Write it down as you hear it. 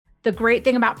The great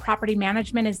thing about property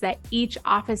management is that each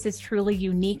office is truly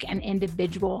unique and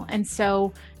individual. And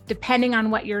so depending on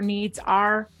what your needs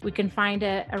are, we can find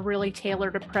a really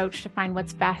tailored approach to find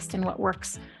what's best and what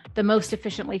works the most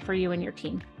efficiently for you and your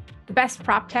team. The best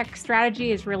prop tech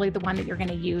strategy is really the one that you're going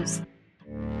to use.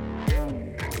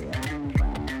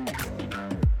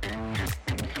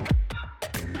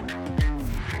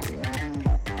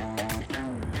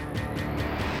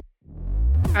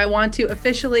 I want to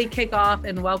officially kick off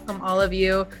and welcome all of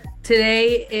you.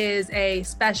 Today is a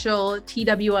special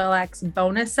TWLX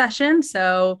bonus session.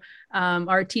 So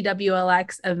our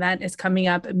TWLX event is coming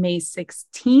up May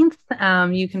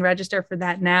 16th. You can register for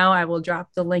that now. I will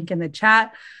drop the link in the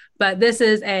chat. But this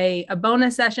is a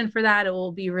bonus session for that. It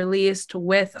will be released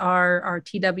with our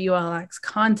TWLX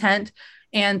content.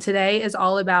 And today is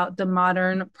all about the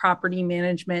modern property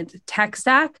management tech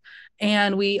stack.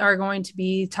 And we are going to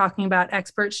be talking about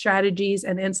expert strategies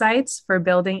and insights for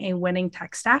building a winning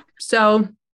tech stack. So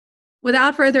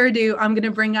without further ado, I'm going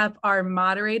to bring up our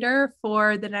moderator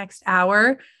for the next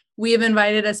hour. We have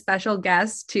invited a special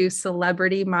guest to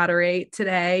celebrity moderate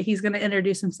today. He's going to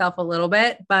introduce himself a little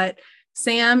bit, but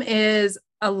Sam is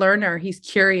a learner. He's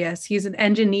curious. He's an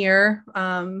engineer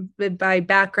by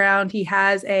background. He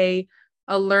has a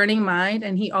learning mind,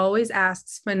 and he always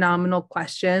asks phenomenal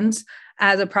questions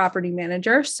as a property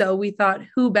manager. So we thought,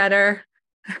 who better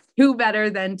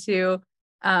than to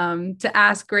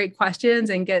ask great questions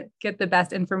and get the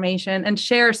best information and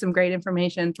share some great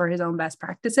information for his own best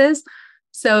practices.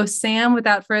 So Sam,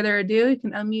 without further ado, you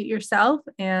can unmute yourself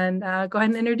and go ahead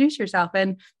and introduce yourself.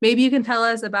 And maybe you can tell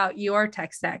us about your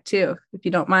tech stack too, if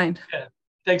you don't mind. Yeah.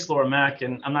 Thanks, Laura Mack.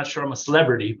 And I'm not sure I'm a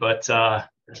celebrity, but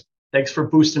thanks for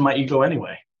boosting my ego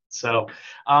anyway. So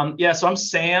so I'm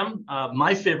Sam.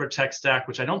 My favorite tech stack,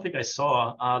 which I don't think I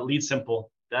saw, Lead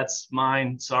Simple. That's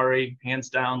mine. Sorry, hands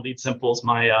down. Lead Simple is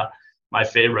my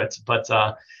favorite. But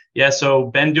so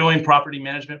been doing property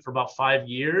management for about 5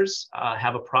 years.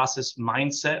 Have a process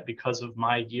mindset because of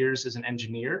my years as an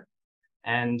engineer.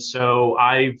 And so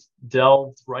I've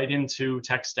delved right into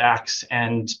tech stacks.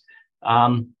 And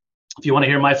if you want to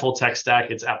hear my full tech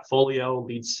stack, it's AppFolio,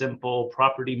 Lead Simple,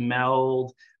 Property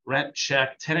Meld,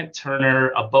 RentCheck, Tenant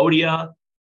Turner, Abodia,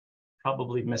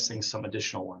 probably missing some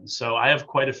additional ones. So I have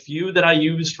quite a few that I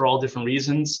use for all different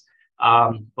reasons.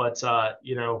 But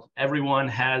everyone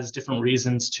has different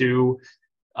reasons to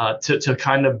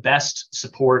kind of best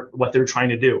support what they're trying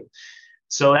to do.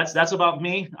 So that's about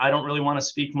me. I don't really want to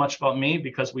speak much about me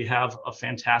because we have a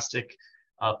fantastic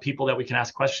people that we can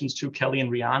ask questions to, Kelly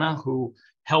and Rihanna, who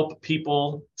help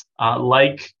people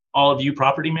like all of you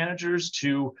property managers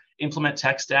to implement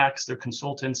tech stacks. They're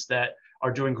consultants that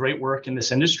are doing great work in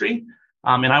this industry.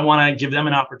 And I want to give them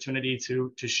an opportunity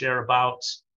to share about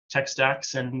tech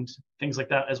stacks and things like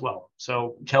that as well.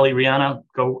 So Kelly, Rihanna,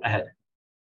 go ahead.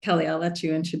 Kelly, I'll let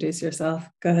you introduce yourself.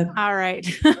 Go ahead. All right.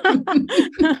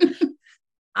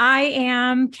 I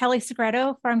am Kelly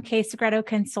Segreto from K Segreto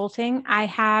Consulting. I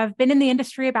have been in the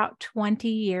industry about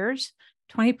 20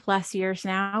 plus years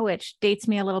now, which dates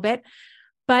me a little bit.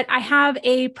 But I have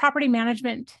a property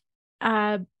management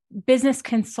business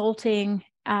consulting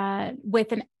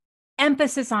with an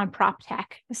emphasis on prop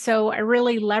tech. So I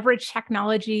really leverage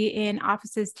technology in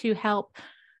offices to help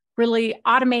really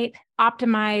automate,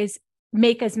 optimize,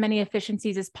 make as many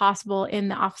efficiencies as possible in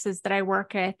the offices that I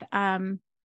work with.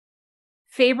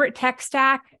 Favorite tech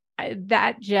stack,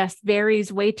 that just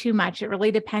varies way too much. It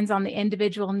really depends on the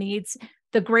individual needs.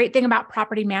 The great thing about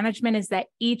property management is that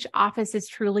each office is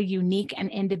truly unique and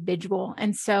individual.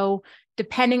 And so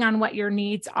depending on what your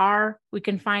needs are, we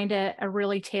can find a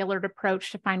really tailored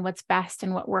approach to find what's best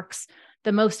and what works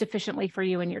the most efficiently for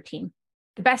you and your team.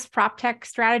 The best prop tech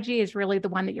strategy is really the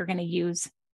one that you're going to use.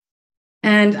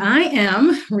 And I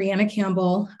am Rihanna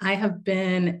Campbell. I have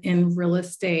been in real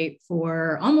estate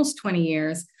for almost 20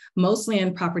 years, mostly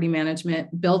in property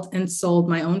management, built and sold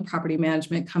my own property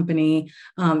management company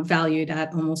valued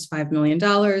at almost $5 million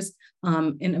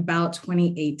in about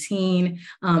 2018.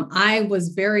 I was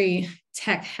very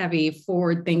tech heavy,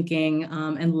 forward thinking,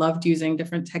 and loved using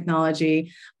different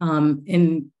technology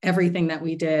in everything that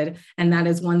we did. And that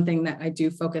is one thing that I do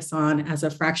focus on as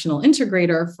a fractional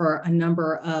integrator for a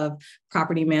number of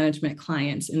property management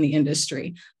clients in the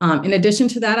industry. In addition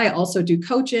to that, I also do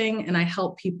coaching and I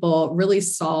help people really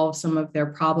solve some of their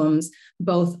problems,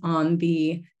 both on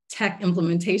the tech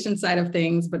implementation side of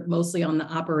things, but mostly on the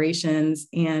operations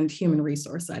and human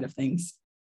resource side of things.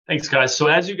 Thanks, guys. So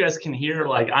as you guys can hear,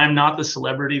 I'm not the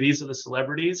celebrity. These are the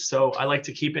celebrities. So I like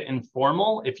to keep it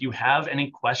informal. If you have any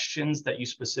questions that you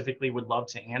specifically would love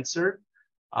to answer,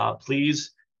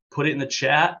 please put it in the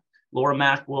chat. Laura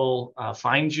Mack will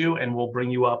find you and will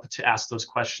bring you up to ask those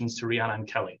questions to Rihanna and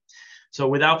Kelly. So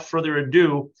without further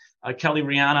ado, Kelly,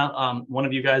 Rihanna, one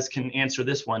of you guys can answer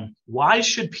this one. Why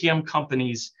should PM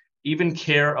companies even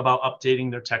care about updating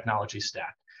their technology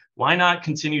stack? Why not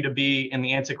continue to be in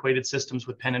the antiquated systems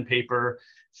with pen and paper,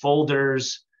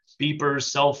 folders, beepers,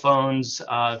 cell phones,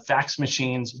 fax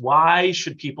machines? Why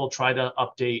should people try to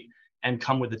update and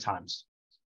come with the times?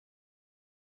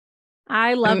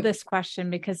 I love this question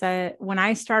because when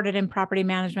I started in property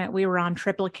management, we were on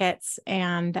triplicates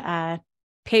and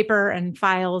paper and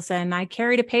files, and I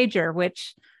carried a pager,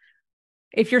 which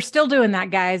if you're still doing that,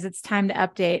 guys, it's time to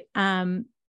update.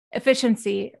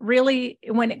 Efficiency, really,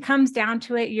 when it comes down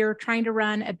to it, you're trying to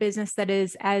run a business that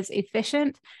is as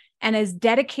efficient and as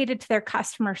dedicated to their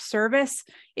customer service.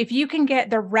 If you can get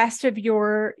the rest of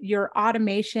your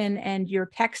automation and your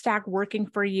tech stack working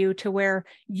for you to where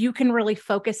you can really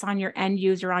focus on your end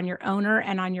user, on your owner,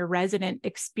 and on your resident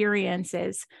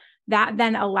experiences, that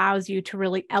then allows you to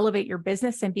really elevate your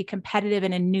business and be competitive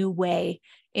in a new way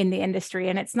in the industry.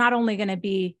 And it's not only going to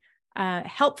be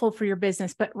helpful for your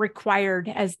business, but required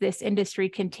as this industry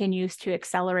continues to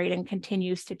accelerate and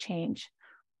continues to change.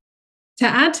 To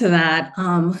add to that,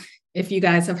 if you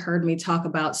guys have heard me talk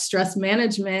about stress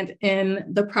management in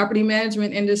the property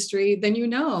management industry, then you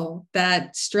know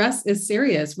that stress is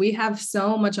serious. We have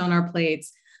so much on our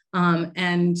plates,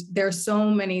 and there's so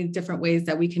many different ways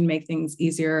that we can make things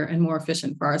easier and more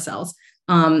efficient for ourselves.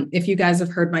 If you guys have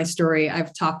heard my story,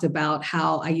 I've talked about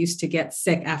how I used to get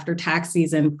sick after tax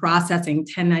season processing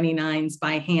 1099s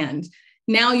by hand.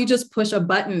 Now you just push a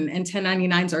button and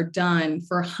 1099s are done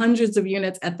for hundreds of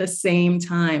units at the same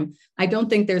time. I don't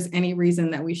think there's any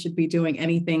reason that we should be doing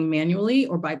anything manually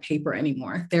or by paper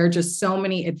anymore. There are just so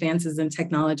many advances in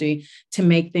technology to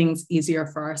make things easier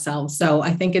for ourselves. So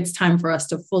I think it's time for us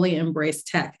to fully embrace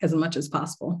tech as much as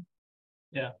possible.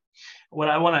 Yeah. What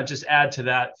I want to just add to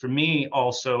that, for me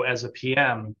also as a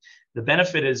PM, the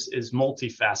benefit is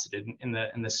multifaceted.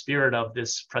 In the spirit of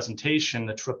this presentation,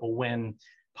 the Triple Win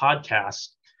podcast,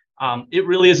 it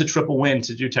really is a triple win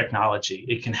to do technology.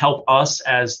 It can help us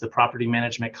as the property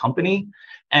management company.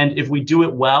 And if we do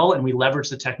it well and we leverage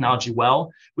the technology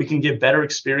well, we can give better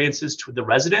experiences to the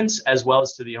residents as well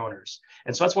as to the owners.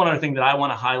 And so that's one other thing that I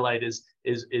want to highlight is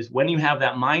when you have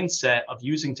that mindset of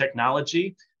using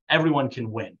technology, everyone can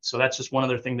win. So that's just one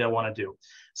other thing that I want to do.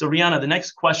 So Rihanna, the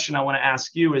next question I want to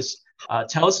ask you is,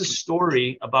 tell us a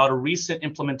story about a recent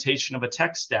implementation of a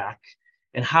tech stack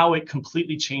and how it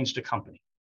completely changed a company.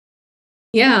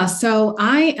 Yeah, so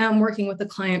I am working with a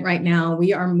client right now.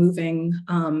 We are moving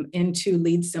into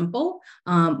Lead Simple,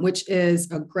 which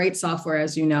is a great software,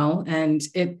 as you know, and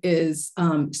it is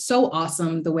so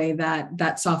awesome the way that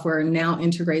that software now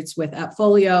integrates with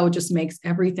AppFolio, just makes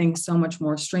everything so much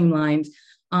more streamlined.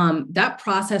 That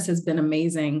process has been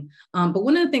amazing. But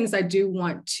one of the things I do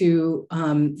want to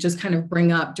just kind of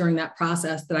bring up during that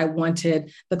process that I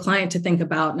wanted the client to think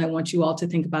about, and I want you all to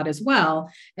think about as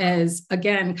well, is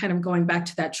again, kind of going back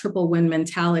to that triple win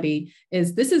mentality,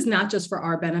 is this is not just for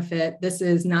our benefit. This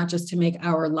is not just to make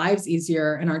our lives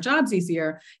easier and our jobs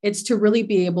easier. It's to really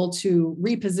be able to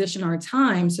reposition our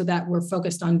time so that we're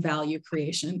focused on value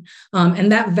creation. And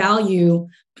that value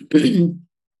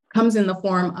comes in the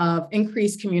form of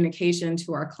increased communication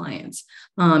to our clients.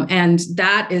 And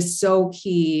that is so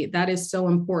key. That is so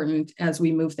important as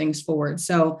we move things forward.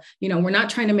 So, we're not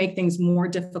trying to make things more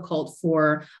difficult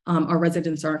for our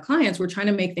residents or our clients. We're trying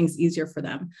to make things easier for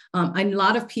them. A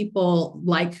lot of people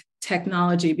like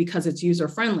technology because it's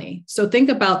user-friendly. So think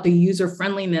about the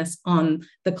user-friendliness on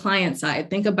the client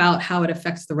side. Think about how it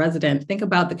affects the resident. Think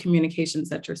about the communications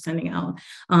that you're sending out.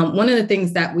 One of the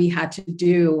things that we had to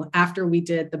do after we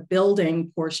did the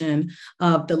building portion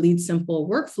of the Lead Simple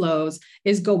workflows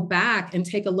is go back and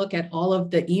take a look at all of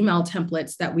the email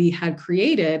templates that we had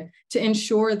created to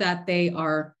ensure that they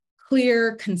are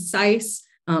clear, concise,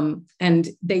 and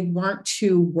they weren't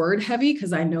too word heavy,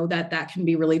 because I know that that can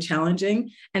be really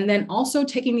challenging. And then also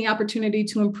taking the opportunity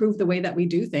to improve the way that we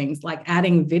do things, like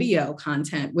adding video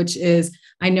content, which is,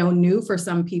 I know, new for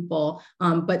some people,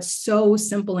 but so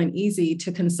simple and easy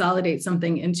to consolidate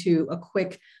something into a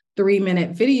quick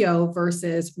 3-minute video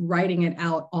versus writing it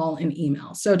out all in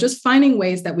email. So just finding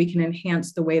ways that we can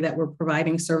enhance the way that we're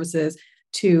providing services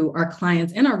to our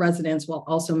clients and our residents while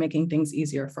also making things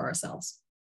easier for ourselves.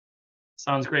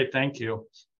 Sounds great. Thank you.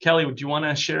 Kelly, do you want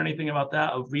to share anything about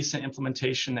that, a recent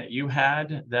implementation that you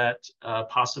had that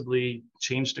possibly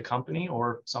changed a company,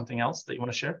 or something else that you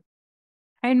want to share?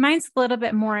 And mine's a little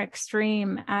bit more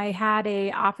extreme. I had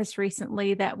an office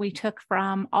recently that we took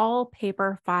from all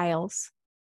paper files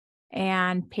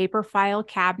and paper file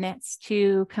cabinets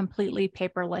to completely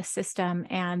paperless system,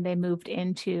 and they moved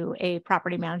into a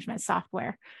property management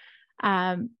software.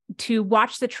 To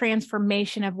watch the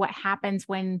transformation of what happens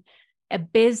when a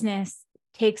business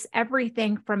takes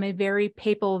everything from a very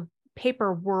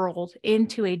paper world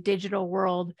into a digital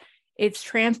world. It's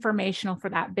transformational for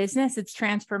that business. It's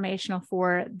transformational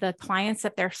for the clients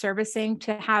that they're servicing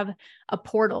to have a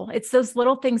portal. It's those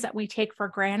little things that we take for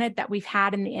granted that we've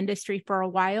had in the industry for a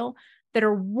while that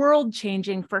are world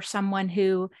changing for someone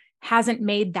who hasn't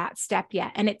made that step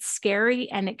yet. And it's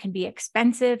scary, and it can be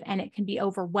expensive, and it can be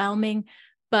overwhelming.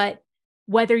 But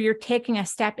whether you're taking a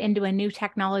step into a new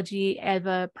technology of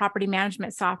a property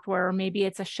management software, or maybe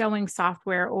it's a showing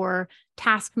software or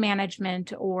task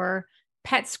management or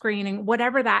pet screening,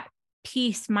 whatever that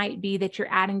piece might be that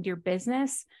you're adding to your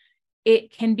business,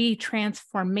 it can be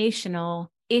transformational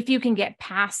if you can get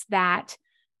past that,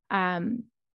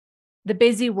 the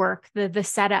busy work, the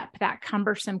setup, that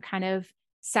cumbersome kind of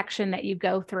section that you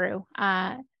go through.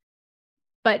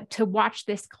 But to watch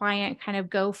this client kind of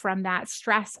go from that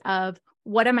stress of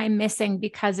what am I missing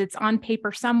because it's on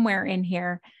paper somewhere in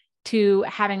here, to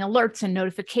having alerts and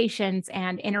notifications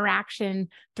and interaction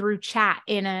through chat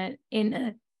in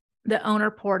the owner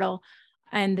portal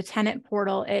and the tenant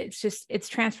portal. It's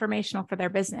transformational for their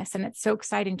business. And it's so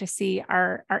exciting to see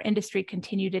our industry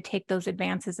continue to take those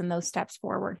advances and those steps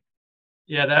forward.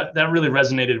 Yeah, that really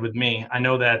resonated with me. I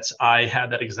know that I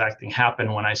had that exact thing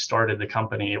happen when I started the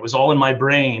company. It was all in my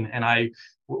brain, and I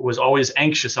was always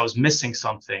anxious. I was missing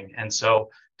something. And so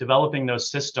developing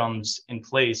those systems in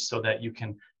place so that you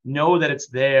can know that it's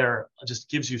there just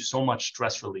gives you so much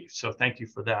stress relief. So thank you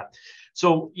for that.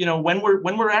 So, when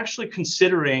we're actually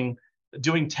considering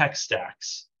doing tech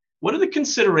stacks, what are the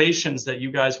considerations that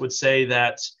you guys would say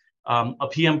that a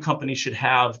PM company should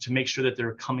have to make sure that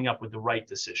they're coming up with the right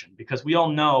decision? Because we all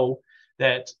know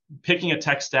that picking a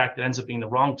tech stack that ends up being the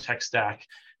wrong tech stack,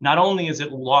 not only is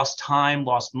it lost time,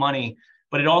 lost money,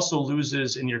 but it also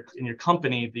loses in your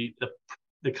company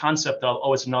the concept of,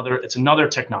 it's another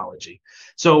technology.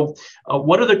 So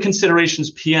what are the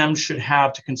considerations PM should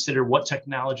have to consider what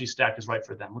technology stack is right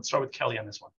for them? Let's start with Kelly on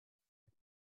this one.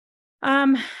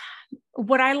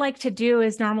 What I like to do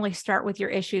is normally start with your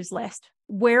issues list.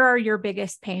 Where are your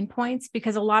biggest pain points?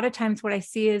 Because a lot of times what I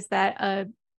see is that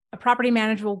a property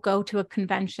manager will go to a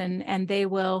convention and they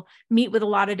will meet with a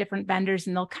lot of different vendors,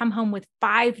 and they'll come home with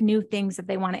 5 new things that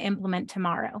they want to implement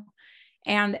tomorrow.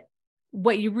 And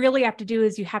what you really have to do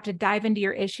is you have to dive into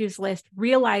your issues list,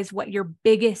 realize what your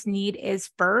biggest need is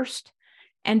first,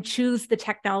 and choose the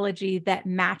technology that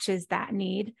matches that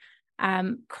need.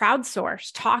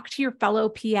 Crowdsource, talk to your fellow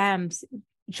PMs,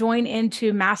 join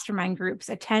into mastermind groups,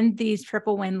 attend these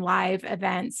Triple Win live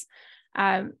events,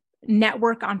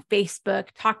 network on Facebook,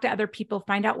 talk to other people,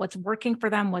 find out what's working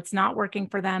for them, what's not working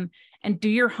for them, and do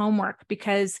your homework.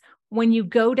 Because when you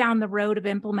go down the road of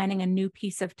implementing a new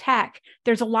piece of tech,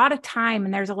 there's a lot of time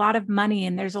and there's a lot of money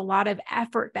and there's a lot of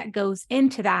effort that goes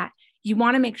into that. You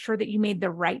want to make sure that you made the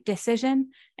right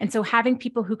decision. And so having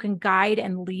people who can guide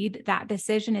and lead that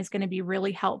decision is going to be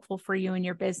really helpful for you and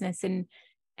your business, and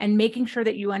making sure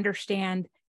that you understand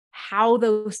how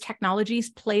those technologies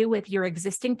play with your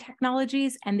existing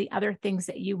technologies and the other things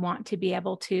that you want to be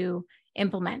able to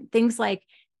implement. Things like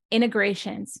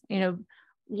integrations.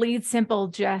 Lead Simple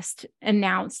just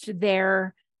announced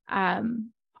their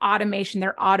automation,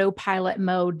 their autopilot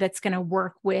mode that's going to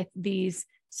work with these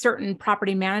certain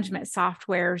property management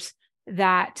softwares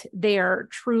that they are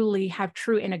have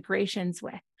true integrations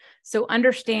with. So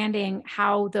understanding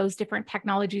how those different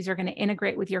technologies are going to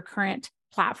integrate with your current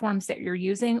platforms that you're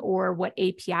using, or what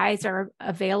APIs are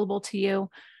available to you.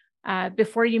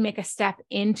 Before you make a step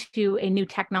into a new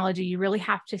technology, you really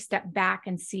have to step back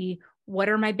and see, what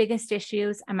are my biggest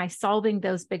issues? Am I solving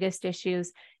those biggest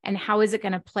issues? And how is it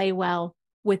going to play well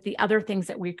with the other things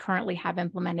that we currently have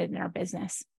implemented in our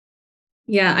business?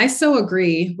 Yeah, I so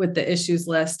agree with the issues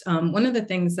list. One of the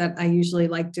things that I usually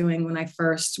like doing when I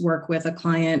first work with a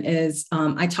client is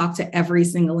I talk to every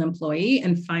single employee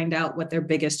and find out what their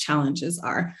biggest challenges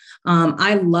are.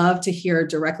 I love to hear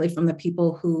directly from the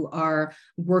people who are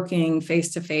working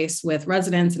face-to-face with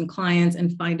residents and clients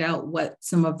and find out what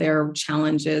some of their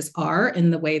challenges are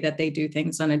in the way that they do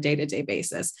things on a day-to-day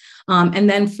basis. And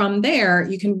then from there,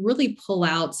 you can really pull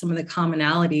out some of the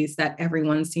commonalities that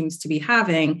everyone seems to be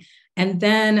having. And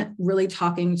then really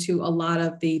talking to a lot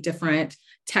of the different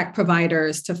tech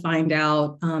providers to find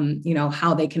out,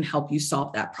 how they can help you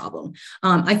solve that problem.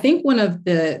 I think one of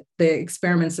the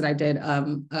experiments that I did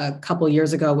a couple of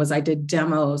years ago was I did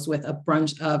demos with a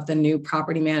bunch of the new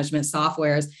property management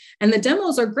softwares. And the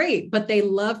demos are great, but they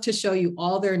love to show you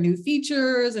all their new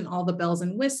features and all the bells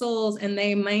and whistles, and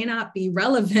they may not be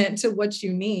relevant to what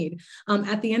you need.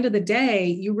 At the end of the day,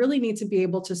 you really need to be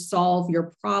able to solve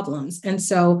your problems. And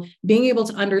so being able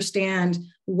to understand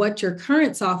what your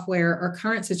current software or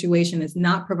current situation is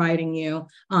not providing you,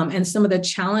 and some of the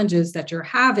challenges that you're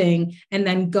having, and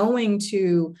then going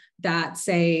to that,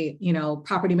 say,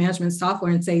 property management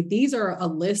software and say, these are a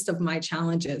list of my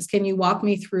challenges. Can you walk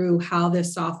me through how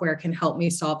this software can help me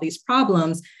solve these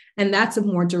problems? And that's a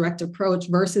more direct approach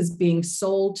versus being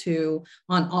sold to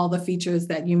on all the features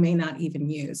that you may not even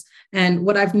use. And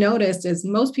what I've noticed is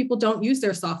most people don't use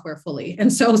their software fully.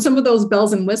 And so some of those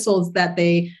bells and whistles that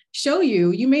they show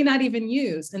you, you may not even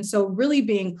use. And so really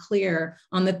being clear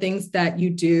on the things that you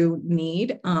do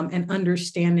need, and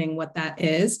understanding what that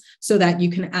is so that you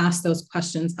can ask those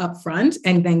questions up front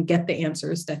and then get the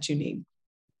answers that you need.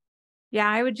 Yeah,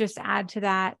 I would just add to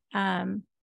that.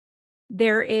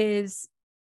 There is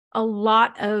a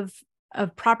lot of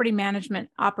property management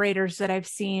operators that I've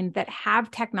seen that have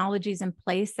technologies in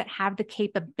place that have the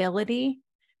capability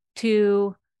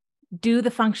to do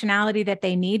the functionality that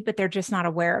they need, but they're just not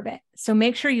aware of it. So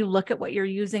make sure you look at what you're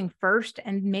using first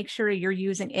and make sure you're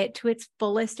using it to its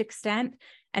fullest extent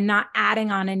and not adding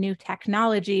on a new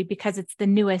technology because it's the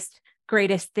newest,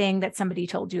 greatest thing that somebody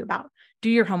told you about. Do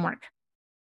your homework.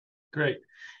 Great.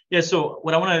 Yeah, so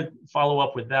what I want to follow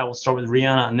up with that, we'll start with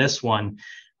Rihanna on this one.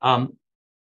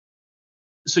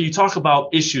 So you talk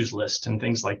about issues list and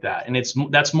things like that, and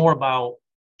that's more about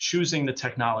choosing the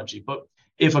technology. But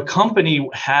if a company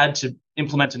had to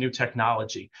implement a new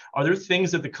technology, are there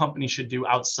things that the company should do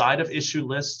outside of issue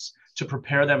lists to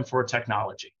prepare them for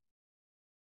technology?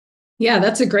 Yeah,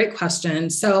 that's a great question.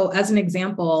 So as an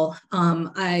example,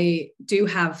 I do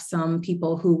have some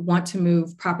people who want to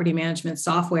move property management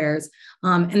softwares,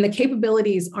 and the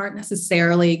capabilities aren't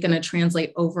necessarily going to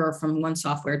translate over from one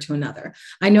software to another.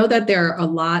 I know that there are a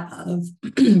lot of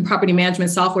property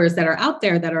management softwares that are out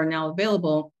there that are now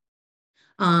available,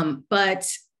 but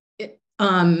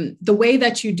the way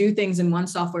that you do things in one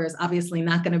software is obviously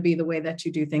not going to be the way that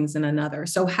you do things in another.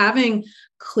 So having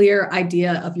clear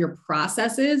idea of your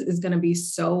processes is going to be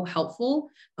so helpful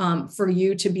for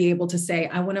you to be able to say,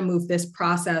 I want to move this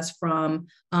process from,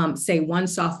 say, one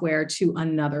software to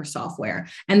another software.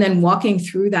 And then walking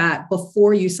through that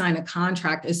before you sign a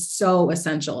contract is so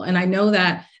essential. And I know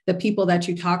that the people that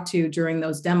you talk to during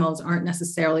those demos aren't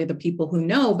necessarily the people who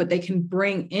know, but they can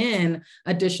bring in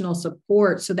additional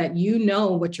support so that you know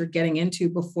what you're getting into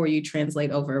before you translate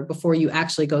over, before you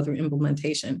actually go through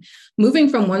implementation. Moving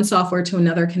from one software to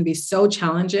another can be so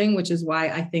challenging, which is why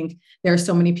I think there are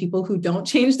so many people who don't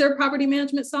change their property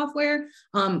management software.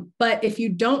 But if you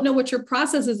don't know what your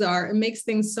processes are, it makes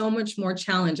things so much more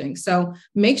challenging. So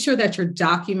make sure that you're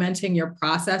documenting your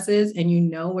processes and you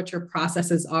know what your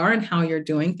processes are and how you're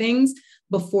doing things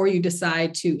before you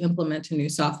decide to implement a new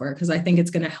software, because I think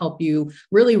it's going to help you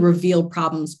really reveal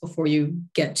problems before you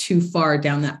get too far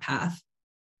down that path.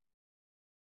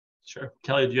 Sure.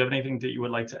 Kelly, do you have anything that you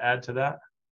would like to add to that?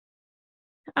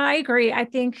 I agree. I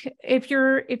think if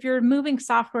you're moving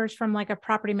softwares from like a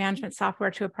property management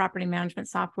software to a property management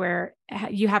software,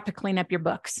 you have to clean up your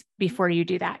books before you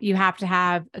do that. You have to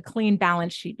have a clean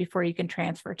balance sheet before you can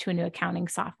transfer to a new accounting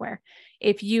software.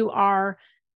 If you are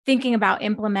thinking about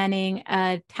implementing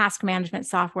a task management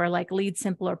software like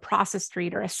LeadSimple or Process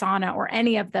Street or Asana or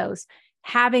any of those,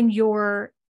 having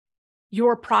your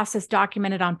process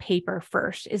documented on paper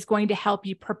first is going to help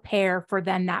you prepare for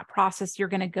then that process you're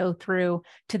going to go through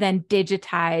to then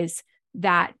digitize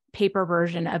that paper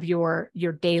version of your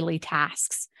daily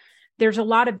tasks. There's a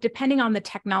lot of, depending on the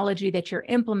technology that you're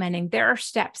implementing, there are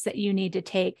steps that you need to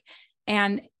take.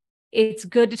 And it's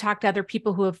good to talk to other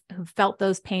people who have felt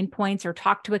those pain points or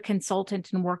talk to a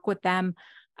consultant and work with them,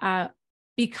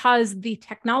 because the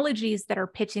technologies that are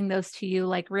pitching those to you,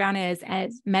 like Rihanna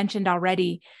has mentioned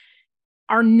already,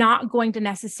 are not going to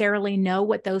necessarily know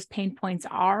what those pain points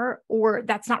are, or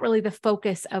that's not really the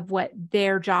focus of what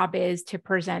their job is to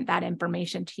present that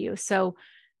information to you. So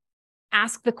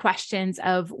ask the questions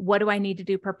of, what do I need to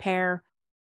do, prepare?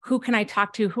 Who can I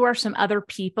talk to? Who are some other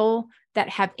people that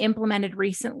have implemented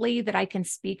recently that I can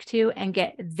speak to and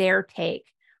get their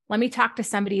take? Let me talk to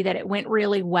somebody that it went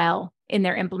really well in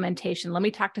their implementation. Let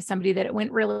me talk to somebody that it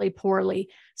went really poorly,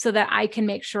 so that I can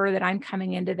make sure that I'm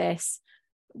coming into this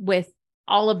with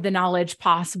all of the knowledge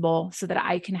possible so that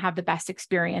I can have the best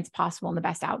experience possible and the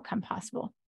best outcome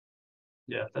possible.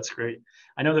 Yeah, that's great.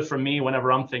 I know that for me,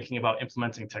 whenever I'm thinking about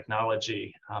implementing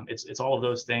technology, it's all of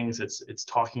those things. It's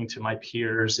talking to my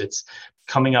peers. It's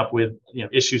coming up with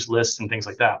issues lists and things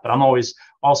like that. But I'm always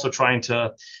also trying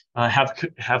to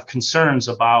have concerns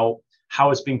about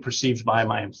how it's being perceived by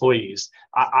my employees.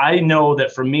 I know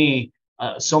that for me,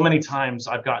 so many times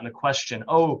I've gotten the question,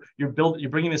 "Oh, you're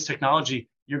bringing this technology.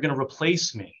 You're going to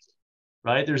replace me."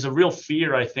 Right? There's a real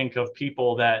fear, I think, of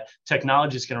people that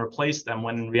technology is going to replace them,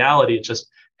 when in reality, it just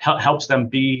helps them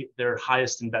be their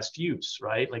highest and best use,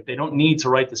 right? Like they don't need to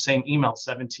write the same email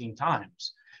 17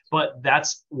 times, but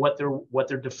that's what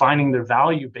they're defining their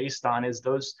value based on, is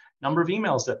those number of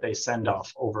emails that they send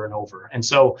off over and over. And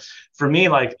so for me,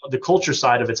 like the culture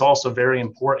side of it's also very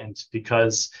important,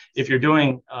 because if you're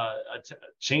doing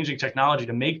changing technology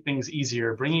to make things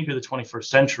easier, bringing you to the 21st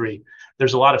century,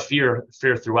 there's a lot of fear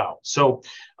throughout. So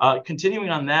continuing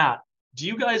on that,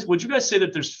 would you guys say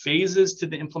that there's phases to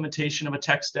the implementation of a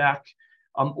tech stack,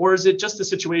 or is it just a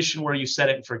situation where you set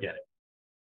it and forget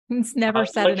it? It's never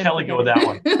set it. Let Kelly go with that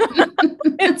one.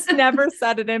 It's never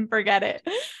set it and forget it.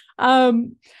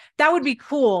 That would be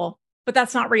cool, but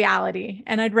that's not reality.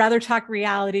 And I'd rather talk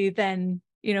reality than,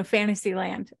 fantasy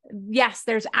land. Yes,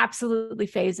 there's absolutely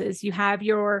phases. You have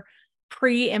your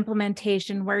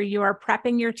pre-implementation where you are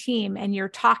prepping your team and you're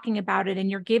talking about it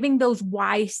and you're giving those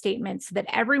why statements so that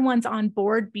everyone's on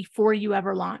board before you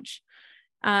ever launch.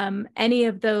 Any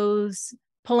of those,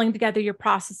 pulling together your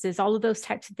processes, all of those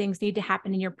types of things need to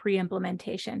happen in your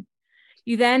pre-implementation.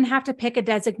 You then have to pick a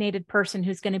designated person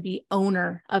who's going to be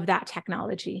owner of that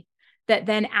technology, that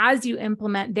then as you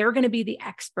implement, they're going to be the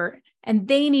expert, and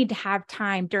they need to have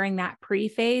time during that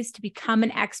pre-phase to become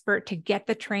an expert, to get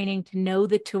the training, to know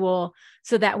the tool,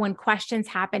 so that when questions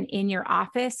happen in your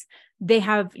office, they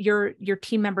have your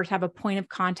team members have a point of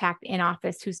contact in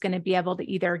office who's going to be able to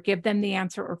either give them the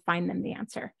answer or find them the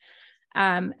answer.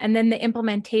 And then the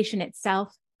implementation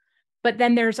itself. But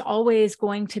then there's always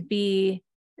going to be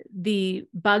the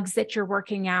bugs that you're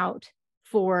working out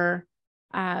for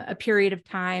a period of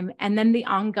time, and then the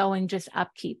ongoing just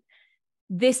upkeep.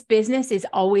 This business is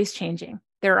always changing.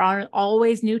 There are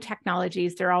always new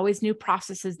technologies. There are always new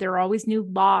processes. There are always new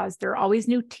laws. There are always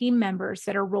new team members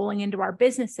that are rolling into our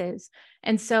businesses.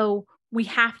 And so we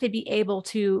have to be able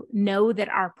to know that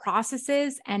our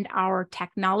processes and our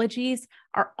technologies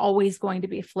are always going to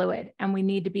be fluid. And we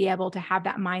need to be able to have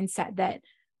that mindset that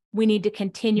we need to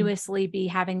continuously be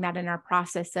having that in our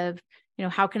process of,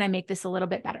 how can I make this a little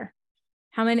bit better?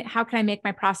 How can I make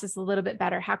my process a little bit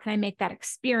better? How can I make that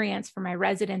experience for my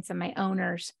residents and my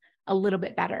owners a little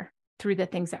bit better through the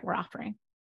things that we're offering?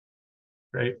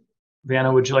 Great.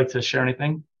 Brianna, would you like to share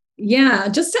anything? Yeah,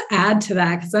 just to add to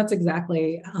that, because that's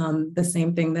exactly the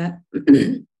same thing that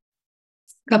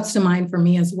comes to mind for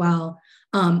me as well.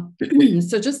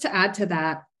 So just to add to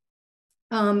that,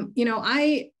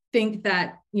 I think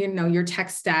that, your tech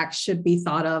stack should be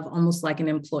thought of almost like an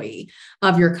employee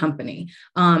of your company.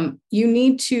 You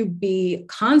need to be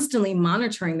constantly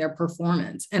monitoring their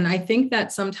performance. And I think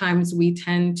that sometimes we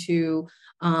tend to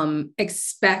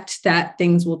expect that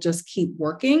things will just keep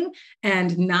working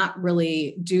and not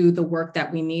really do the work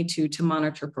that we need to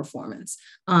monitor performance.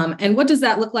 And what does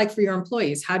that look like for your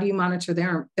employees? How do you monitor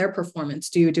their performance?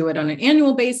 Do you do it on an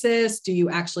annual basis? Do you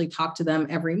actually talk to them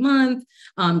every month?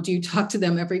 Do you talk to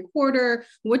them every quarter?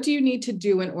 What do you need to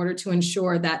do in order to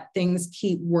ensure that things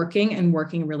keep working and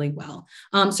working really well?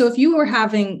 So if you were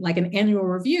having like an annual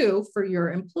review for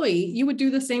your employee, you would do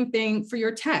the same thing for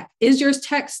your tech. Is your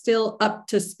tech still up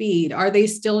to speed? Are they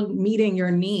still meeting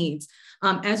your needs?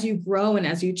 As you grow and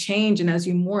as you change and as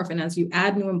you morph and as you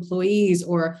add new employees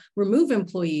or remove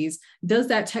employees, does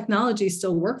that technology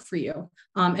still work for you?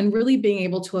 And really being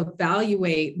able to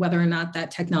evaluate whether or not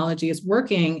that technology is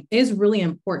working is really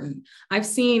important. I've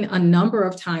seen a number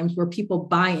of times where people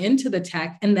buy into the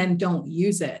tech and then don't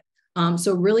use it.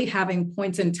 So really having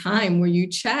points in time where you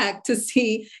check to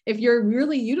see if you're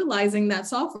really utilizing that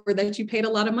software that you paid a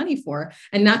lot of money for,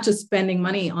 and not just spending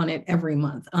money on it every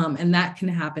month. And that can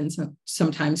happen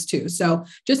sometimes too. So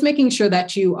just making sure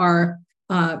that you are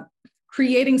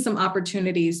creating some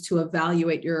opportunities to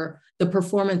evaluate the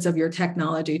performance of your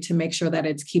technology to make sure that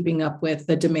it's keeping up with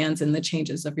the demands and the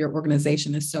changes of your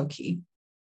organization is so key.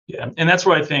 Yeah, and that's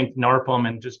where I think NARPM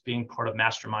and just being part of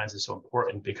masterminds is so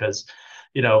important, because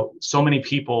so many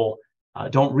people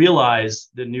don't realize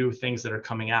the new things that are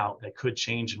coming out that could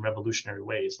change in revolutionary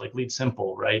ways, like Lead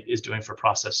Simple, right, is doing for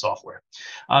process software.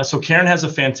 So Karen has a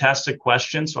fantastic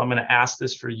question. So I'm going to ask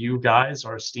this for you guys,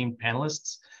 our esteemed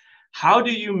panelists. How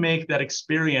do you make that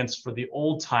experience for the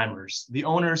old timers, the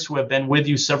owners who have been with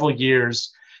you several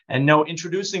years, And no,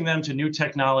 introducing them to new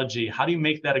technology, how do you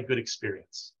make that a good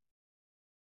experience?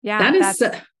 Yeah,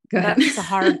 that's a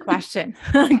hard question.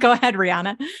 Go ahead,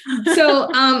 Rihanna. So,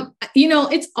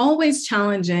 it's always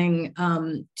challenging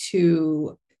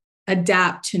to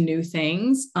adapt to new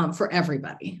things for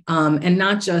everybody, and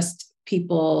not just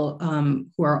people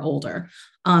who are older.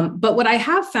 But what I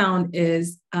have found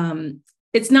is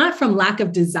it's not from lack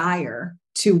of desire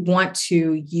to want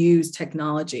to use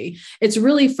technology. It's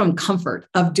really from comfort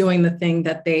of doing the thing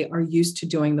that they are used to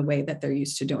doing the way that they're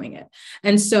used to doing it.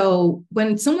 And so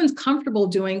when someone's comfortable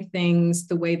doing things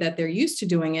the way that they're used to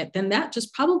doing it, then that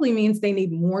just probably means they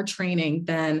need more training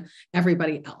than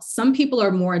everybody else. Some people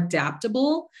are more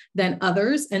adaptable than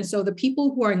others. And so the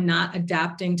people who are not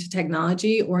adapting to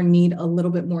technology or need a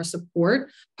little bit more support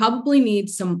probably need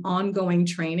some ongoing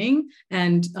training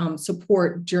and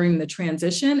support during the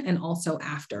transition and also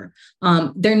after.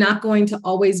 They're not going to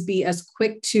always be as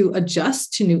quick to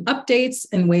adjust to new updates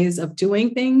and ways of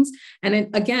doing things. And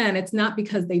it's not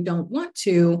because they don't want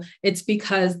to, it's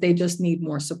because they just need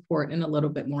more support and a little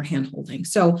bit more handholding.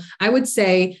 So I would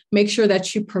say make sure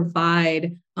that you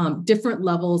provide different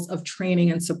levels of training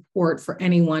and support for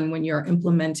anyone when you're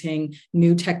implementing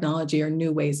new technology or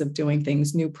new ways of doing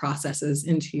things, new processes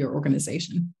into your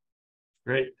organization.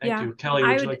 Great. Thank you. Kelly,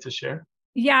 would you like to share?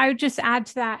 Yeah, I would just add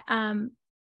to that.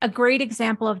 A great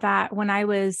example of that, when I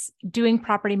was doing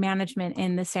property management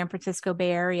in the San Francisco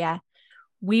Bay Area,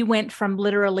 we went from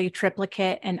literally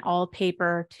triplicate and all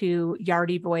paper to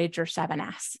Yardi Voyager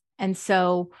 7S. And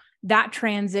so that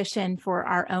transition for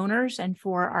our owners and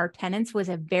for our tenants was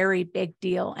a very big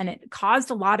deal, and it caused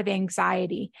a lot of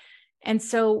anxiety. And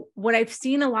so what I've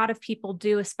seen a lot of people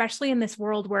do, especially in this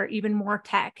world where even more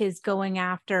tech is going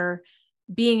after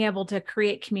being able to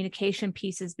create communication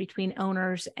pieces between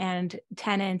owners and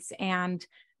tenants and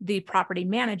the property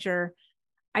manager,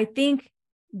 I think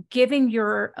giving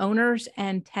your owners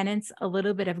and tenants a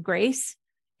little bit of grace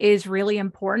is really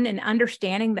important, and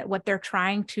understanding that what they're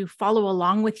trying to follow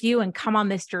along with you and come on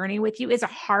this journey with you is a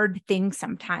hard thing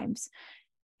sometimes.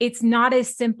 It's not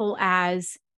as simple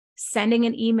as sending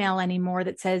an email anymore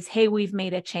that says, hey, we've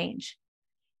made a change.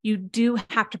 You do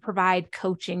have to provide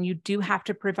coaching. You do have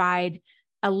to provide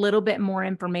a little bit more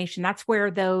information. That's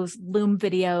where those Loom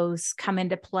videos come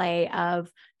into play,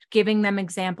 of giving them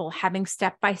example, having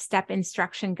step-by-step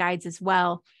instruction guides as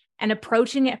well, and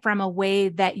approaching it from a way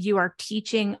that you are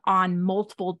teaching on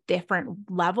multiple different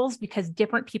levels, because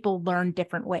different people learn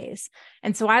different ways.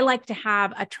 And so I like to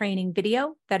have a training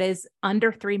video that is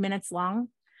under 3 minutes long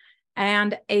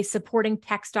and a supporting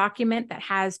text document that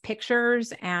has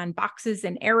pictures and boxes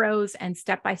and arrows and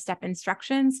step-by-step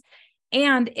instructions.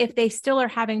 And if they still are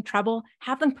having trouble,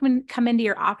 have them come into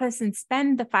your office and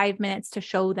spend the 5 minutes to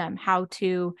show them how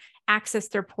to access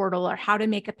their portal or how to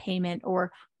make a payment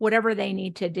or whatever they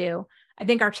need to do. I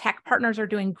think our tech partners are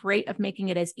doing great of making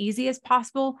it as easy as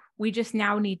possible. We just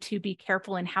now need to be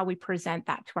careful in how we present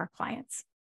that to our clients.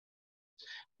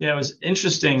 Yeah, it was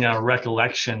interesting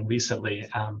recollection recently.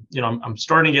 I'm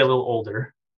starting to get a little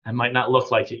older. I might not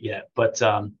look like it yet, but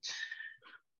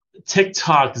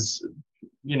TikTok's,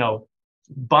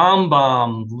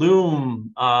 BombBomb,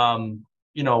 Loom,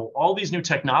 all these new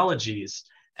technologies.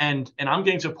 And I'm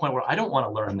getting to a point where I don't want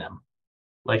to learn them,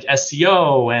 like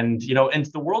SEO and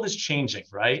the world is changing,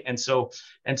 right? And so,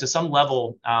 and to some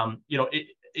level,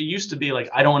 it used to be like,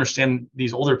 I don't understand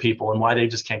these older people and why they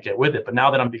just can't get with it. But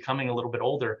now that I'm becoming a little bit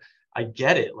older, I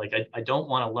get it. Like, I don't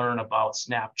want to learn about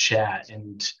Snapchat,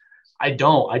 and I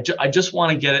just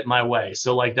want to get it my way.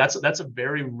 So like, that's a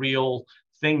very real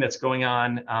thing that's going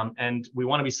on, and we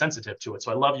want to be sensitive to it.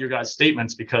 So I love your guys'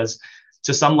 statements, because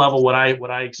to some level, what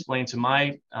I explain to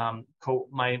my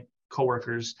my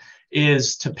coworkers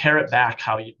is to parrot back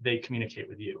how they communicate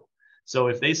with you. So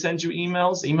if they send you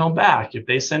emails, email back. If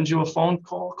they send you a phone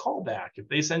call, call back. If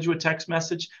they send you a text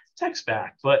message, text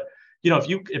back. But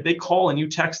if they call and you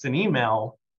text and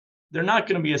email, they're not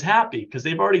going to be as happy, because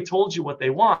they've already told you what they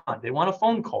want. They want a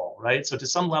phone call, right? So to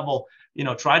some level,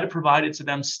 try to provide it to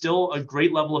them, still a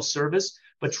great level of service,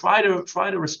 but try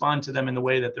to respond to them in the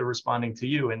way that they're responding to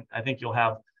you. And I think you'll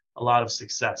have a lot of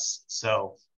success.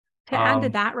 So to add to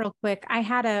that real quick, I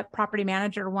had a property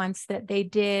manager once that they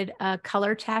did a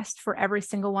color test for every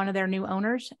single one of their new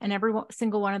owners and every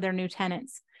single one of their new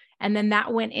tenants. And then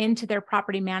that went into their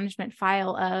property management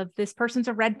file of, this person's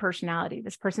a red personality,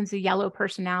 this person's a yellow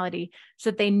personality, so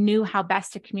that they knew how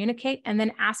best to communicate. And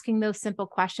then asking those simple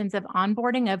questions of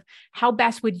onboarding of, how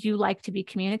best would you like to be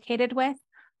communicated with,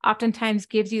 oftentimes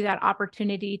gives you that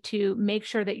opportunity to make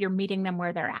sure that you're meeting them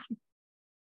where they're at.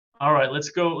 All right, let's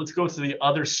go to the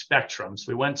other spectrums.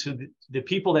 We went to the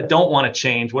people that don't want to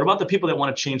change. What about the people that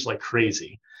want to change like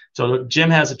crazy? So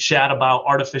Jim has a chat about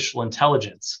artificial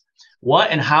intelligence. What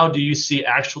and how do you see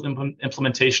actual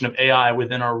implementation of AI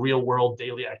within our real world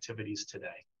daily activities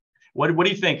today? What do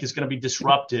you think is going to be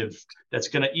disruptive, that's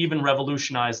going to even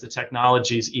revolutionize the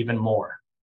technologies even more?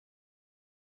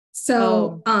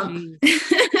 So, I'll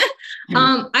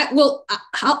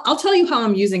tell you how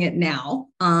I'm using it now.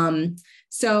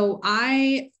 So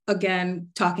again,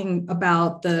 talking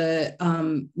about the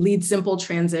Lead Simple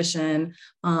transition,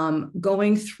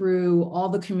 going through all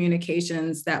the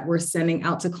communications that we're sending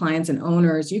out to clients and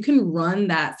owners, you can run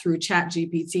that through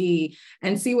ChatGPT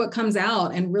and see what comes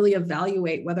out and really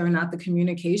evaluate whether or not the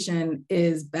communication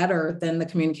is better than the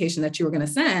communication that you were going to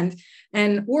send,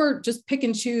 or just pick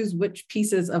and choose which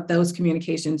pieces of those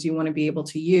communications you want to be able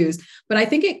to use. But I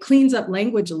think it cleans up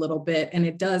language a little bit and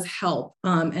it does help.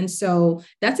 And so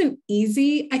that's an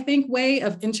easy, I think, way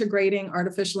of integrating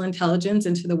artificial intelligence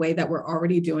into the way that we're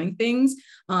already doing things,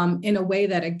 in a way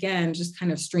that, again, just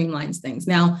kind of streamlines things.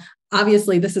 Now,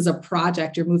 obviously, this is a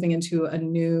project. You're moving into a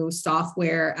new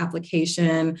software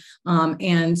application.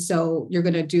 And so you're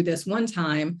going to do this one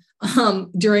time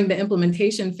during the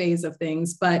implementation phase of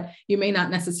things, but you may not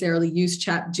necessarily use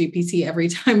ChatGPT every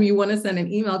time you want to send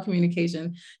an email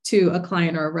communication to a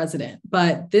client or a resident.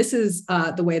 But this is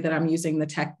the way that I'm using the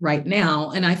tech right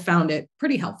now, and I found it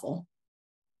pretty helpful.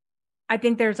 I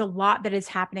think there's a lot that is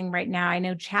happening right now. I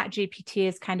know ChatGPT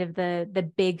is kind of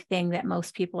the big thing that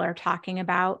most people are talking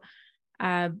about.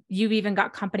 You've even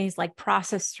got companies like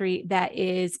Process Street that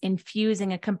is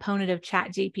infusing a component of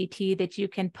ChatGPT that you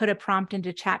can put a prompt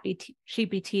into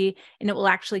ChatGPT and it will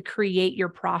actually create your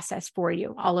process for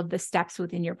you, all of the steps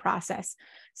within your process.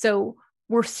 So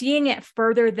we're seeing it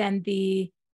further than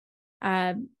the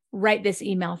write this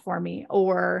email for me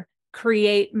or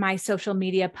create my social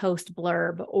media post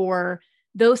blurb, or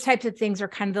those types of things are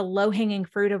kind of the low-hanging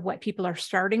fruit of what people are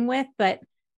starting with. But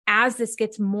as this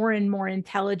gets more and more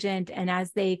intelligent and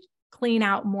as they clean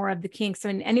out more of the kinks,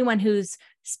 I mean, anyone who's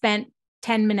spent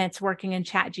 10 minutes working in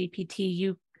ChatGPT,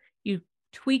 you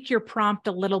tweak your prompt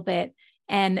a little bit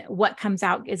and what comes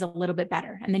out is a little bit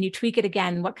better. And then you tweak it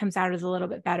again, what comes out is a little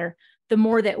bit better. The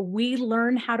more that we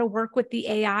learn how to work with the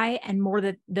AI and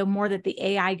the more that the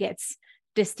AI gets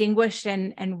distinguished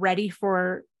and ready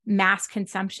for mass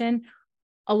consumption,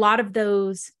 a lot of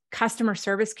those customer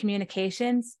service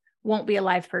communications won't be a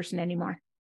live person anymore.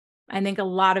 I think a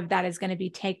lot of that is going to be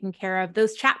taken care of.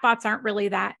 Those chatbots aren't really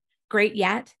that great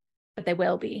yet, but they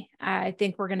will be. I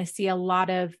think we're going to see a lot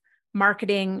of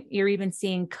marketing. You're even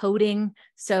seeing coding.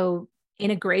 So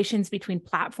integrations between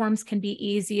platforms can be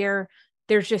easier.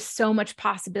 There's just so much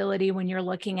possibility when you're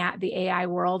looking at the AI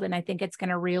world. And I think it's going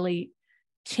to really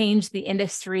change the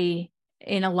industry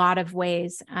in a lot of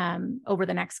ways over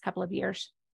the next couple of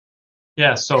years.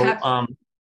 Yeah. So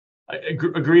I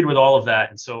agreed with all of that.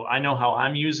 And so I know how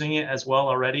I'm using it as well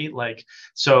already. Like,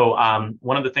 so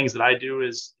one of the things that I do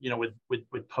is,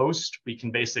 with Post, we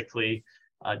can basically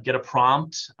get a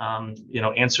prompt,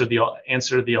 answer the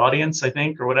audience, I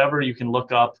think, or whatever. You can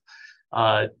look up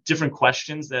different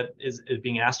questions that is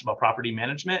being asked about property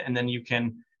management. And then you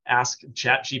can ask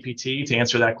ChatGPT to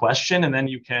answer that question. And then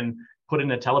you can put in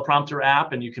a teleprompter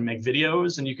app and you can make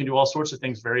videos and you can do all sorts of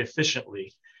things very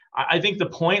efficiently. I think the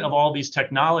point of all these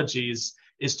technologies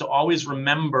is to always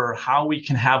remember how we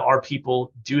can have our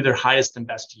people do their highest and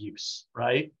best use,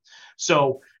 right?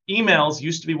 So emails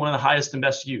used to be one of the highest and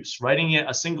best use. Writing it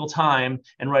a single time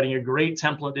and writing a great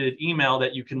templated email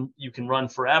that you can run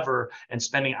forever and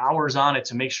spending hours on it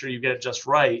to make sure you get it just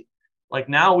right. Like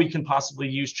now we can possibly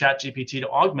use ChatGPT to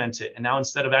augment it. And now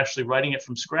instead of actually writing it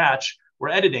from scratch, we're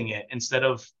editing it instead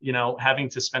of, having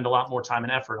to spend a lot more time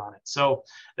and effort on it. So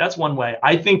that's one way.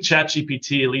 I think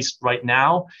ChatGPT, at least right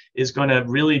now, is going to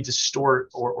really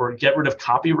distort or get rid of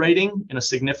copywriting in a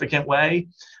significant way.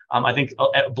 I think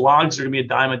blogs are going to be a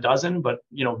dime a dozen, but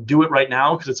do it right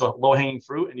now because it's a low-hanging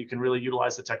fruit and you can really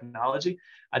utilize the technology.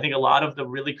 I think a lot of the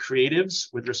really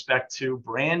creatives with respect to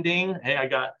branding, hey, I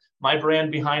got my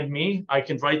brand behind me. I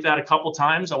can write that a couple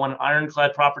times. I want an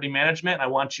ironclad property management. I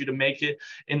want you to make it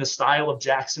in the style of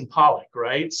Jackson Pollock,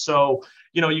 right? So,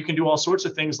 you can do all sorts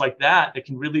of things like that that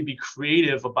can really be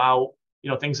creative about,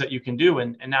 things that you can do.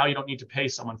 And now you don't need to pay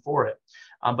someone for it.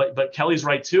 But Kelly's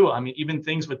right too. I mean, even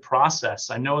things with process.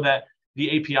 I know that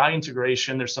the API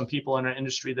integration, there's some people in our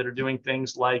industry that are doing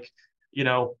things like,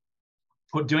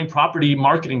 doing property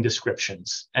marketing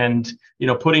descriptions and,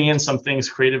 putting in some things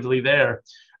creatively there.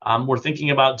 We're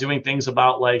thinking about doing things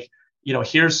about like,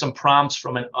 here's some prompts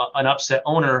from an upset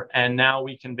owner, and now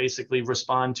we can basically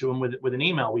respond to them with an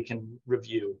email we can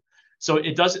review. So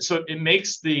it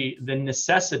makes the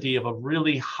necessity of a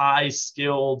really high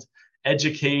skilled,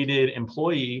 educated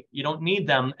employee, you don't need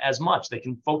them as much. They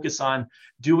can focus on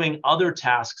doing other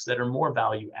tasks that are more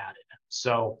value added.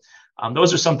 So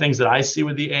those are some things that I see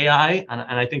with the AI, and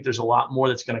I think there's a lot more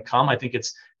that's going to come. I think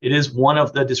it is one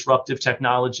of the disruptive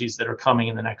technologies that are coming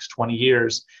in the next 20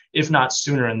 years, if not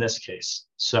sooner in this case.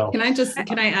 So can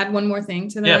I add one more thing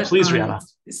to that? Yeah, please, Rihanna.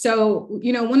 So,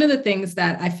 one of the things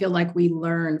that I feel like we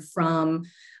learned from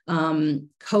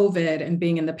COVID and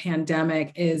being in the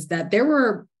pandemic is that there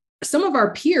were some of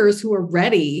our peers who were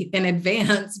ready in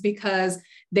advance because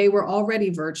they were already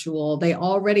virtual. They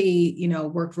already,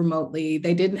 worked remotely.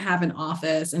 They didn't have an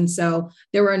office. And so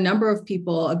there were a number of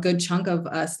people, a good chunk of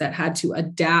us that had to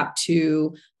adapt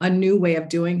to a new way of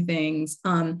doing things.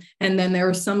 And then there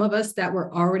were some of us that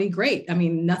were already great. I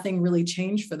mean, nothing really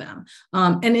changed for them.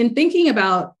 And in thinking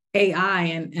about AI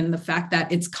and the fact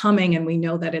that it's coming and we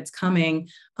know that it's coming,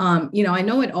 I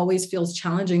know it always feels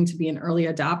challenging to be an early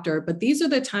adopter, but these are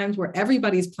the times where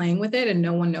everybody's playing with it and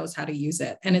no one knows how to use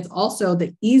it. And it's also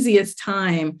the easiest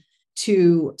time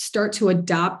to start to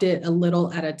adopt it a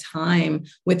little at a time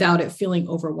without it feeling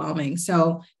overwhelming.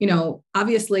 So,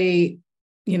 obviously,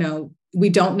 we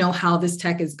don't know how this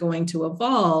tech is going to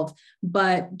evolve,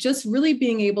 but just really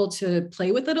being able to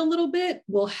play with it a little bit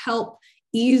will help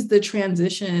ease the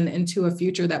transition into a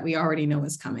future that we already know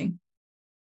is coming.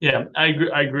 Yeah, I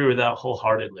agree with that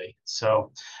wholeheartedly.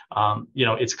 So,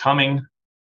 it's coming.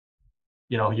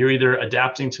 You're either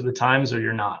adapting to the times or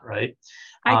you're not, right?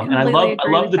 I completely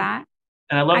agree with that.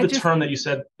 And I love the term that you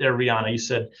said there, Rihanna. You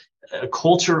said a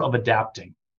culture of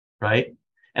adapting, right?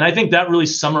 And I think that really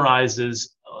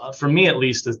summarizes, for me at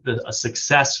least, a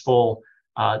successful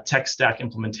tech stack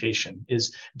implementation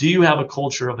is, do you have a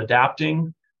culture of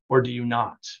adapting or do you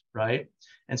not, right?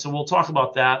 And so we'll talk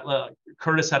about that.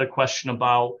 Curtis had a question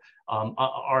about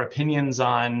our opinions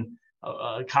on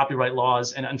copyright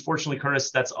laws. And unfortunately,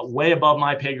 Curtis, that's way above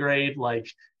my pay grade.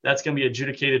 Like, that's going to be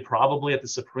adjudicated probably at the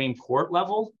Supreme Court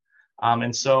level.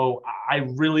 And so I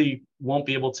really won't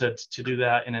be able to do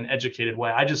that in an educated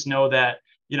way. I just know that,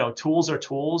 tools are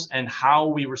tools, and how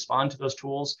we respond to those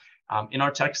tools in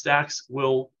our tech stacks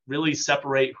will really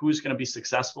separate who's going to be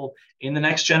successful in the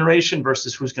next generation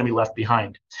versus who's going to be left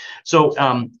behind. So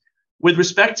with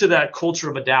respect to that culture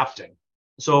of adapting,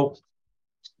 so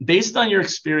based on your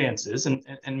experiences,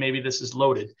 and maybe this is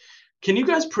loaded, can you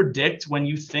guys predict when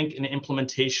you think an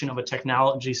implementation of a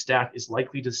technology stack is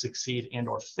likely to succeed and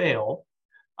or fail?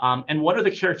 And what are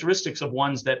the characteristics of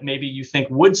ones that maybe you think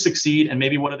would succeed, and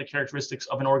maybe what are the characteristics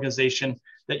of an organization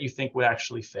that you think would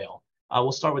actually fail?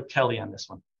 We'll start with Kelly on this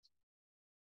one.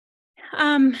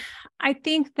 I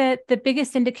think that the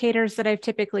biggest indicators that I've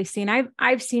typically seen,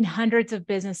 I've seen hundreds of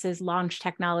businesses launch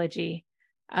technology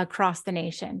across the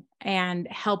nation and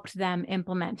helped them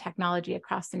implement technology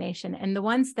across the nation. And the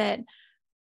ones that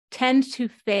tend to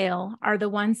fail are the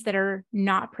ones that are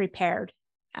not prepared.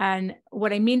 And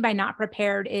what I mean by not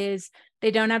prepared is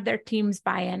they don't have their team's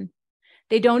buy-in.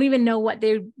 They don't even know what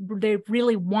they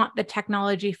really want the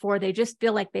technology for. They just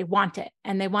feel like they want it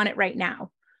and they want it right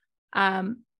now.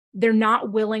 They're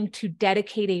not willing to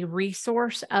dedicate a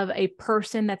resource of a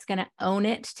person that's going to own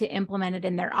it to implement it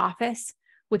in their office.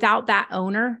 Without that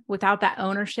owner, without that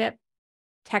ownership,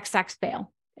 tech stacks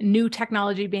fail. New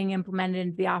technology being implemented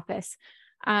into the office.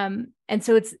 And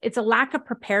so it's a lack of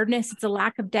preparedness, it's a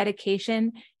lack of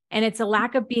dedication, and it's a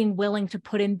lack of being willing to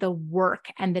put in the work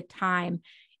and the time.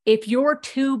 If you're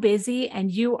too busy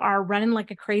and you are running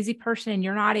like a crazy person and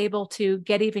you're not able to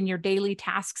get even your daily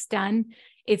tasks done,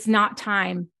 it's not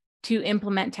time to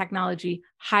implement technology.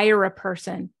 Hire a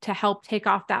person to help take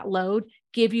off that load,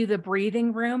 give you the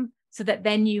breathing room so that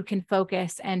then you can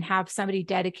focus and have somebody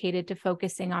dedicated to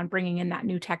focusing on bringing in that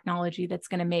new technology that's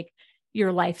going to make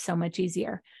your life so much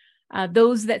easier.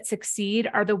 Those that succeed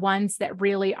are the ones that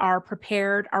really are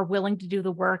prepared, are willing to do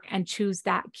the work, and choose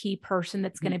that key person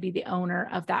that's going to be the owner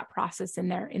of that process in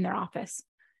their office.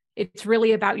 It's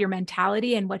really about your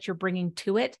mentality and what you're bringing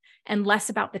to it, and less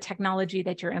about the technology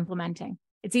that you're implementing.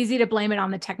 It's easy to blame it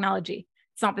on the technology.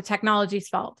 It's not the technology's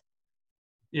fault.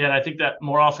 Yeah, and I think that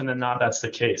more often than not, that's the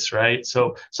case, right?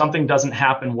 So something doesn't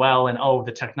happen well and,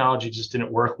 the technology just didn't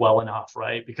work well enough,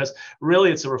 right? Because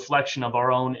really it's a reflection of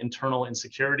our own internal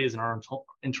insecurities and our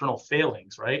internal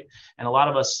failings, right? And a lot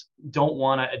of us don't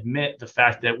want to admit the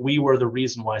fact that we were the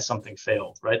reason why something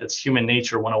failed, right? That's human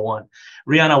nature 101.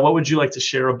 Rihanna, what would you like to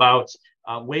share about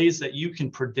ways that you can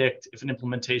predict if an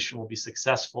implementation will be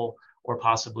successful or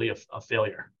possibly a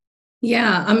failure?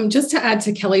 Yeah, just to add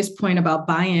to Kelly's point about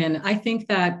buy-in, I think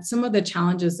that some of the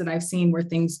challenges that I've seen where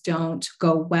things don't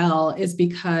go well is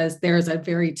because there's a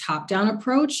very top-down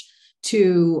approach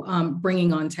to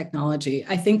bringing on technology.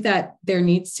 I think that there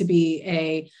needs to be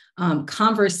a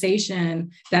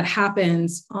conversation that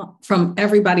happens from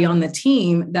everybody on the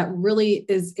team that really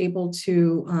is able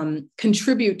to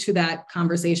contribute to that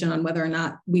conversation on whether or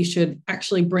not we should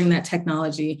actually bring that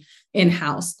technology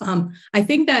in-house. I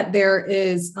think that there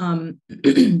is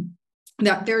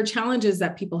that there are challenges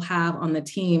that people have on the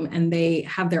team, and they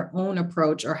have their own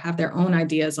approach or have their own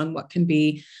ideas on what can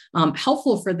be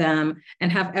helpful for them,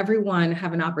 and have everyone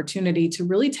have an opportunity to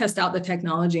really test out the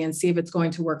technology and see if it's going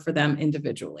to work for them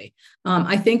individually.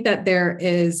 I think that there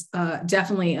is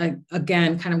definitely,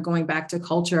 again, kind of going back to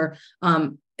culture,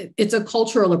 it's a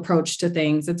cultural approach to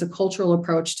things. It's a cultural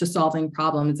approach to solving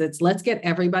problems. It's let's get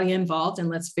everybody involved and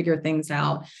let's figure things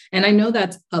out. And I know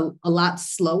that's a lot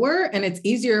slower, and it's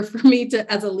easier for me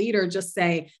to, as a leader, just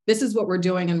say, this is what we're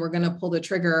doing, and we're going to pull the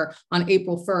trigger on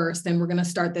April 1st, and we're going to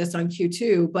start this on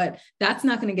Q2, but that's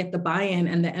not going to get the buy-in,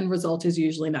 and the end result is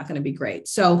usually not going to be great.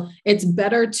 So it's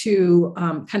better to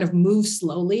kind of move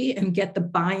slowly and get the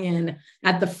buy-in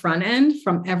at the front end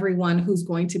from everyone who's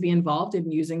going to be involved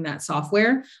in using that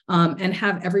software. And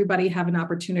have everybody have an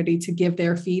opportunity to give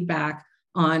their feedback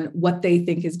on what they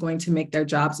think is going to make their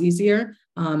jobs easier.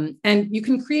 And you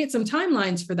can create some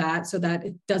timelines for that so that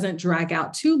it doesn't drag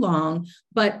out too long,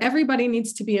 but everybody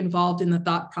needs to be involved in the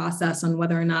thought process on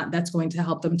whether or not that's going to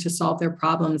help them to solve their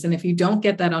problems. And if you don't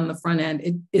get that on the front end,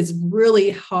 it is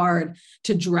really hard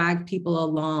to drag people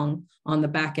along on the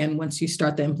back end once you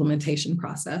start the implementation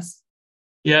process.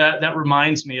 Yeah, that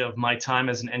reminds me of my time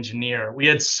as an engineer. We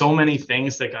had so many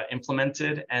things that got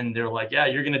implemented, and they're like, yeah,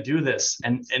 you're going to do this.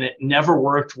 And it never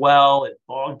worked well. It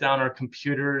bogged down our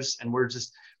computers, and we're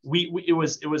just,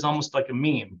 it was almost like a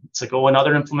meme. It's like, oh,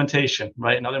 another implementation,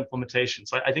 right? Another implementation.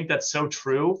 So I think that's so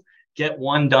true. Get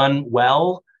one done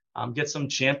well, get some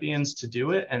champions to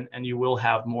do it, and you will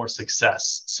have more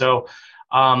success. So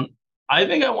I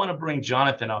think I want to bring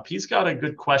Jonathan up. He's got a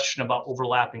good question about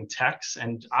overlapping techs,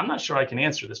 and I'm not sure I can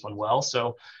answer this one well.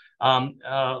 So,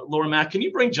 Laura Mack, can you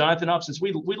bring Jonathan up, since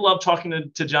we love talking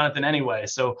to Jonathan anyway?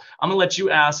 So I'm going to let you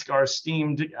ask our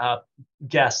esteemed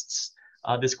guests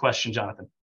this question, Jonathan.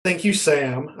 Thank you,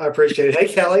 Sam. I appreciate it. Hey,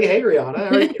 Kelly. Hey, Rihanna. How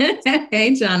are you?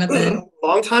 Hey, Jonathan.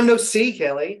 Long time no see,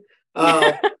 Kelly.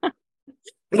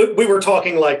 We were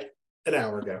talking like an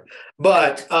hour ago.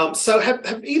 But so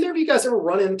have either of you guys ever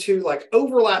run into like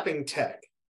overlapping tech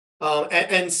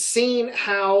and seen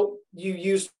how you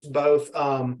used both?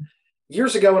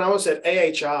 Years ago when I was at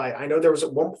AHI, I know there was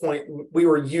at one point we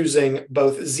were using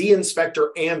both Z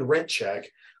Inspector and Rent Check.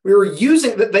 We were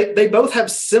using that. They both have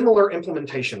similar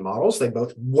implementation models. They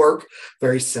both work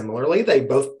very similarly. They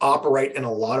both operate in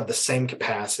a lot of the same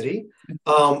capacity.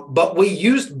 But we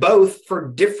used both for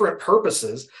different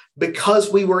purposes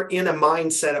because we were in a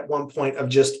mindset at one point of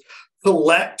just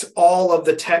collect all of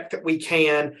the tech that we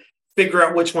can, figure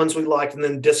out which ones we like, and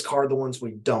then discard the ones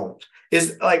we don't.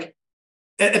 Is like,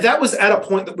 and that was at a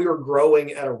point that we were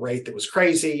growing at a rate that was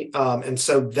crazy. And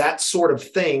so that sort of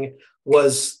thing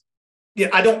was, yeah,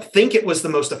 I don't think it was the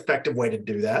most effective way to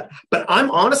do that, but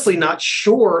I'm honestly not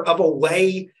sure of a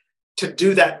way to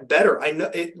do that better. I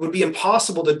know it would be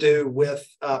impossible to do with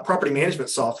property management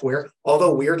software,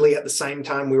 although weirdly at the same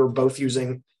time, we were both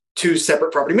using two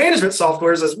separate property management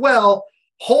softwares as well,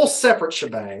 whole separate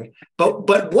shebang. But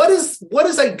what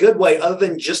is a good way other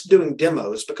than just doing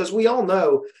demos? Because we all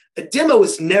know a demo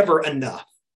is never enough.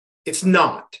 It's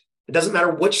not. It doesn't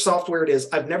matter which software it is.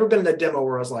 I've never been in a demo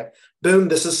where I was like, boom,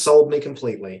 this has sold me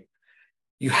completely.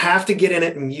 You have to get in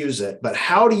it and use it. But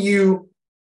how do you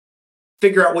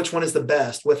figure out which one is the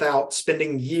best without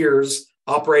spending years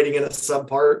operating in a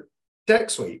subpar tech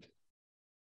suite?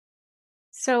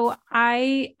 So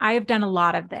I have done a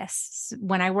lot of this.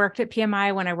 When I worked at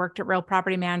PMI, when I worked at Real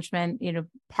Property Management,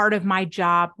 part of my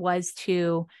job was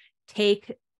to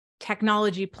take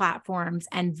technology platforms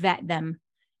and vet them,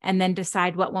 and then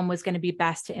decide what one was going to be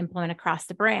best to implement across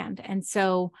the brand. And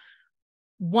so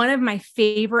one of my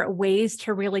favorite ways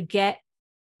to really get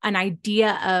an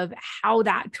idea of how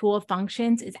that tool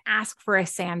functions is ask for a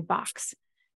sandbox.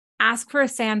 Ask for a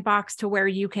sandbox to where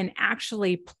you can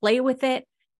actually play with it,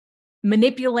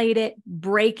 manipulate it,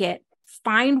 break it,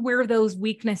 find where those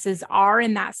weaknesses are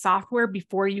in that software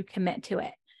before you commit to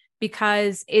it.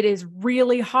 Because it is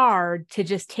really hard to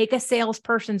just take a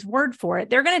salesperson's word for it.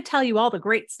 They're going to tell you all the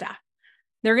great stuff.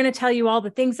 They're going to tell you all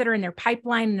the things that are in their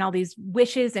pipeline and all these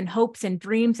wishes and hopes and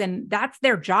dreams. And that's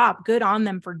their job. Good on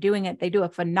them for doing it. They do a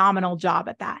phenomenal job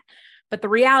at that. But the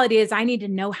reality is I need to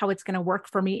know how it's going to work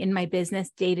for me in my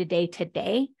business day to day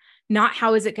today, not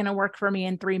how is it going to work for me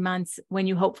in 3 months when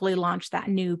you hopefully launch that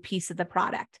new piece of the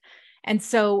product. And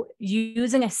so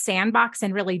using a sandbox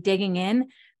and really digging in,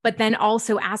 but then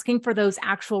also asking for those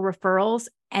actual referrals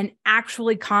and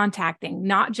actually contacting,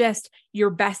 not just your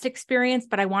best experience,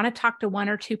 but I want to talk to 1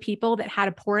 or 2 people that had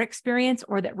a poor experience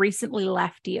or that recently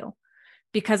left you,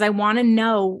 because I want to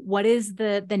know what is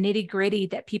the nitty gritty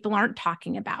that people aren't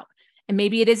talking about. And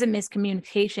maybe it is a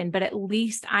miscommunication, but at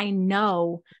least I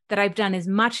know that I've done as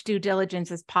much due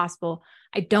diligence as possible.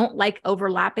 I don't like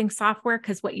overlapping software,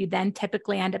 because what you then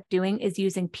typically end up doing is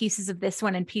using pieces of this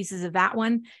one and pieces of that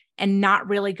one and not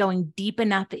really going deep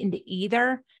enough into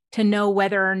either to know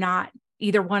whether or not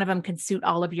either one of them can suit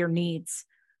all of your needs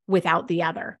without the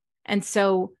other. And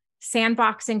so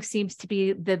sandboxing seems to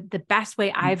be the best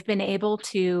way I've been able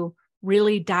to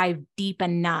really dive deep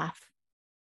enough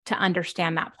to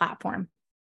understand that platform.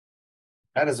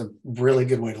 That is a really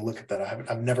good way to look at that.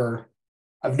 I've never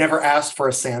asked for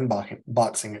a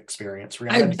sandboxing experience.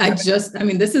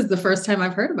 This is the first time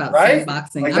I've heard about right?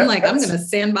 sandboxing. I'm going to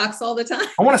sandbox all the time.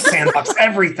 I want to sandbox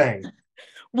everything.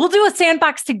 We'll do a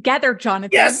sandbox together, Jonathan.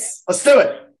 Yes, let's do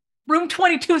it. Room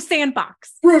 22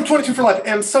 sandbox. Room 22 for life.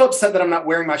 I'm so upset that I'm not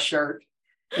wearing my shirt.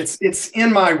 It's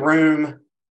in my room.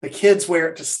 The kids wear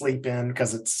it to sleep in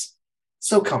because it's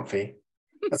so comfy.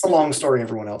 That's a long story,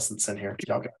 everyone else that's in here.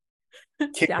 Y'all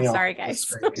kick me off. Sorry, guys.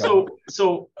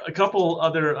 So a couple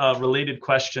other related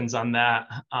questions on that.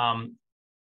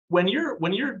 When you're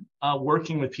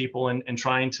working with people and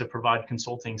trying to provide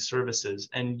consulting services,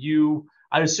 and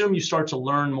I assume you start to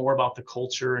learn more about the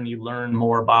culture and you learn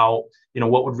more about,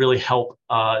 what would really help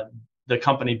the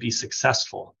company be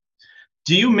successful.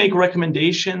 Do you make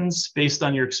recommendations based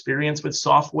on your experience with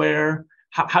software?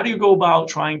 How do you go about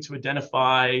trying to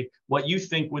identify what you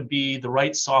think would be the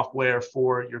right software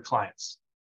for your clients?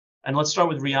 And let's start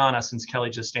with Rihanna, since Kelly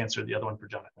just answered the other one for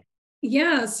Jonathan.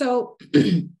 Yeah. So,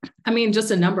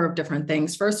 just a number of different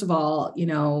things. First of all,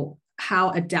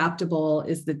 how adaptable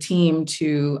is the team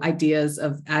to ideas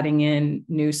of adding in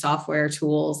new software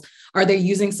tools? Are they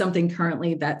using something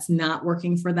currently that's not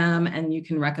working for them, and you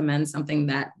can recommend something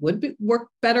that would work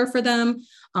better for them?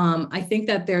 I think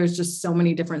that there's just so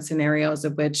many different scenarios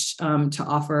of which to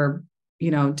offer,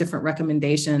 different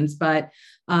recommendations. But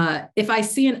if I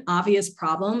see an obvious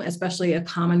problem, especially a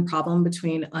common problem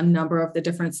between a number of the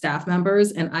different staff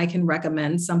members, and I can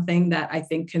recommend something that I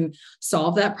think can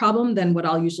solve that problem, then what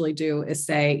I'll usually do is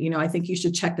say, I think you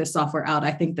should check this software out.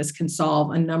 I think this can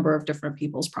solve a number of different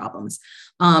people's problems.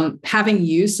 Having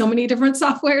used so many different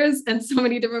softwares and so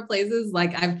many different places,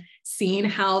 I've seen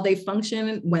how they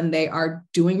function when they are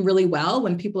doing really well,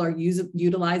 when people are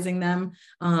utilizing them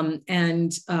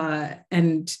and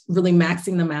really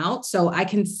maxing them out. So I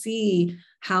can see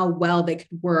how well they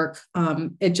could work.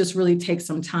 It just really takes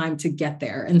some time to get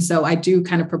there. And so I do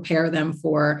kind of prepare them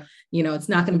for, it's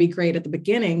not going to be great at the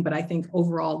beginning, but I think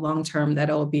overall long-term, that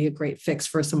it'll be a great fix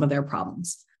for some of their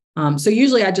problems. So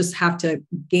usually I just have to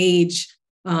gauge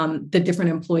the different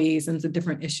employees and the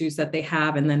different issues that they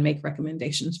have, and then make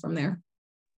recommendations from there.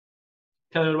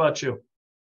 Kelly, what about you?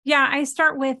 Yeah, I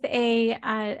start with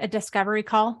a discovery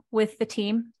call with the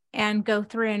team and go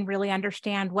through and really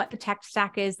understand what the tech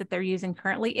stack is that they're using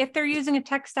currently, if they're using a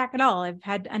tech stack at all. I've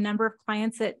had a number of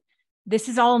clients that this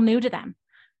is all new to them.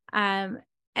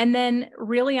 And then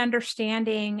really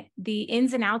understanding the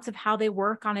ins and outs of how they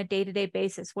work on a day-to-day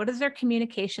basis. What does their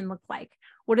communication look like?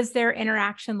 What does their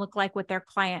interaction look like with their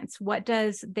clients? What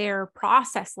does their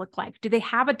process look like? Do they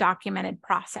have a documented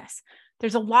process?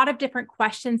 There's a lot of different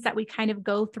questions that we kind of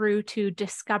go through to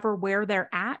discover where they're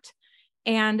at.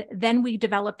 And then we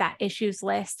develop that issues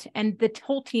list, and the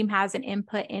whole team has an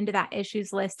input into that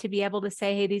issues list to be able to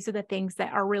say, hey, these are the things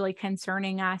that are really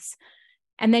concerning us.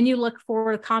 And then you look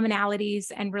for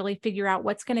commonalities and really figure out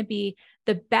what's going to be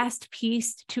the best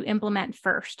piece to implement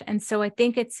first. And so I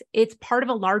think it's part of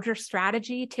a larger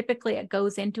strategy. Typically, it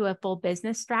goes into a full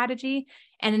business strategy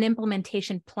and an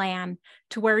implementation plan,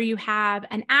 to where you have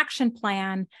an action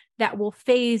plan that will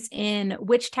phase in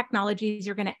which technologies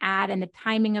you're going to add and the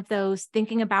timing of those,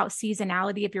 thinking about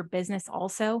seasonality of your business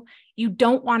also. You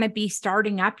don't want to be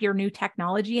starting up your new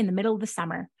technology in the middle of the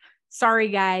summer. Sorry,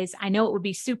 guys. I know it would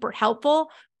be super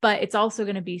helpful, but it's also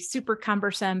going to be super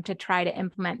cumbersome to try to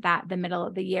implement that the middle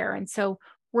of the year. And so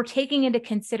we're taking into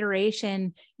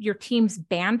consideration your team's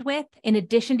bandwidth in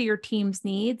addition to your team's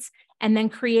needs, and then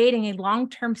creating a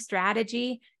long-term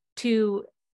strategy to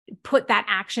put that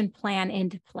action plan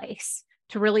into place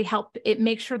to really help it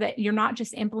make sure that you're not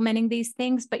just implementing these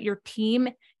things, but your team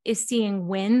is seeing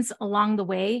wins along the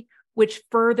way which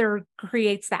further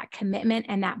creates that commitment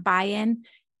and that buy-in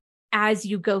as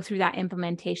you go through that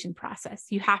implementation process.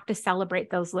 You have to celebrate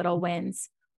those little wins.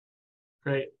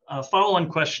 Great. Follow-on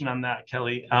question on that,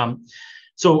 Kelly.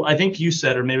 So I think you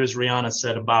said, or maybe it was Rihanna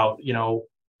said about,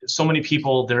 so many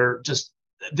people,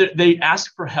 they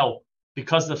ask for help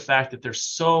because of the fact that they're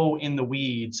so in the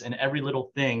weeds and every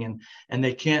little thing, and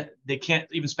they can't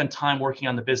even spend time working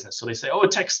on the business. So they say, oh, a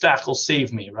tech stack will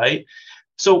save me, right?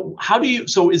 So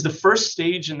is the first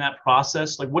stage in that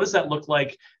process, like, what does that look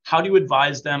like? How do you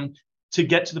advise them to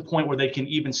get to the point where they can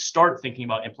even start thinking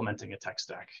about implementing a tech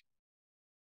stack?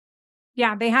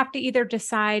 Yeah, they have to either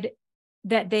decide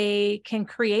that they can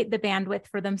create the bandwidth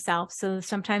for themselves. So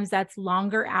sometimes that's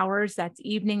longer hours, that's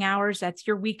evening hours, that's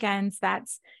your weekends,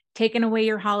 that's taking away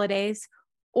your holidays.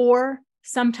 Or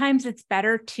sometimes it's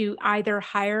better to either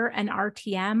hire an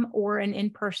RTM or an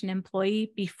in-person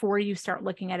employee before you start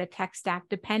looking at a tech stack,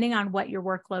 depending on what your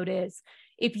workload is.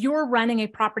 If you're running a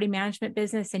property management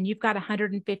business and you've got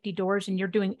 150 doors and you're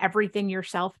doing everything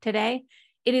yourself today,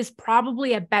 it is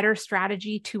probably a better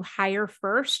strategy to hire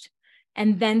first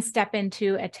and then step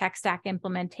into a tech stack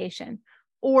implementation.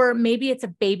 Or maybe it's a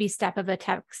baby step of a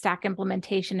tech stack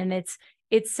implementation and it's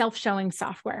self-showing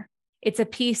software. It's a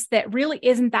piece that really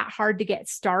isn't that hard to get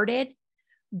started,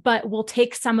 but will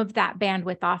take some of that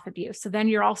bandwidth off of you. So then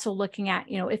you're also looking at,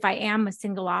 if I am a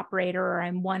single operator or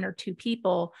I'm one or two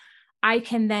people, I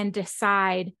can then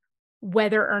decide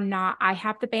whether or not I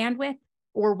have the bandwidth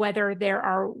or whether there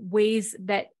are ways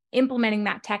that implementing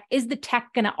that tech, is the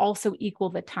tech going to also equal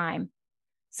the time?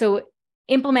 So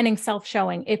implementing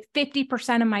self-showing, if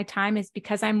 50% of my time is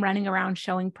because I'm running around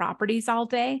showing properties all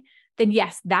day, then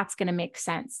yes, that's going to make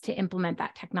sense to implement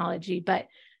that technology. But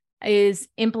is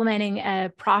implementing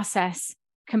a process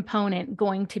component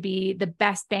going to be the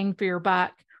best bang for your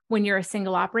buck when you're a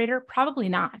single operator? Probably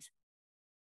not.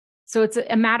 So it's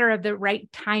a matter of the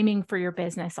right timing for your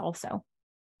business also.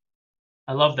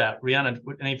 I love that. Rihanna,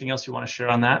 anything else you want to share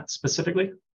on that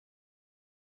specifically?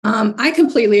 I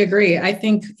completely agree. I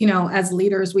think, as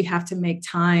leaders, we have to make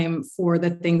time for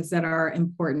the things that are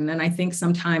important. And I think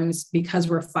sometimes because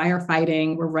we're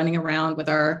firefighting, we're running around with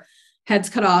our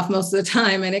heads cut off most of the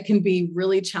time, and it can be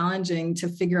really challenging to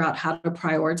figure out how to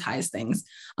prioritize things.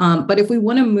 But if we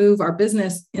want to move our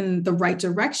business in the right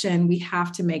direction, we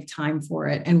have to make time for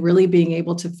it. And really being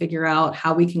able to figure out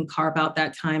how we can carve out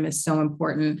that time is so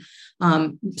important.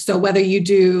 So whether you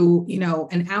do,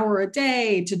 an hour a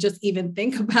day to just even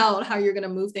think about how you're going to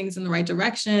move things in the right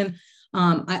direction,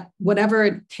 whatever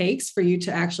it takes for you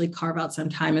to actually carve out some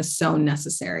time is so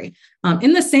necessary.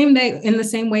 In the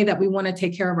same way that we want to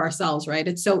take care of ourselves, right?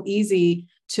 It's so easy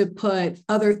to put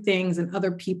other things and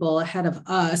other people ahead of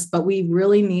us, but we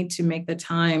really need to make the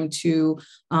time to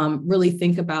really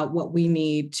think about what we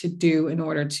need to do in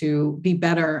order to be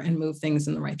better and move things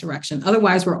in the right direction.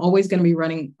 Otherwise, we're always going to be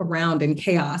running around in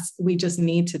chaos. We just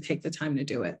need to take the time to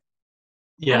do it.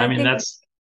 Yeah,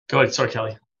 go ahead. Sorry,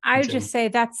 Kelly. I would just say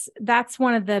that's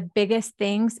one of the biggest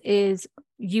things is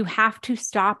you have to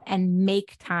stop and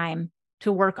make time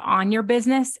to work on your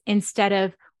business instead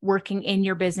of working in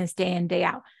your business day in, day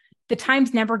out. The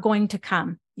time's never going to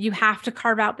come. You have to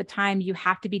carve out the time. You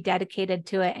have to be dedicated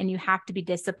to it, and you have to be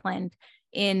disciplined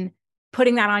in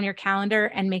putting that on your calendar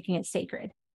and making it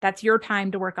sacred. That's your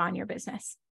time to work on your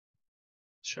business.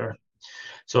 Sure.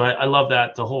 So I love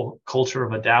that, the whole culture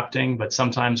of adapting, but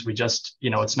sometimes we just,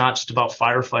 it's not just about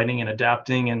firefighting and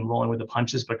adapting and rolling with the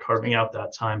punches, but carving out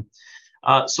that time.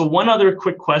 So one other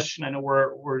quick question. I know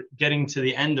we're getting to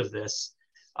the end of this.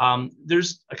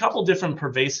 There's a couple different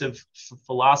pervasive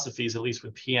philosophies, at least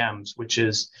with PMs, which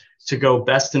is to go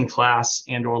best in class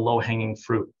and or low hanging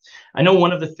fruit. I know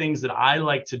one of the things that I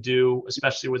like to do,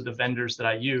 especially with the vendors that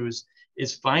I use,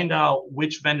 is find out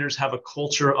which vendors have a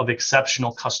culture of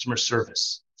exceptional customer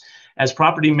service. As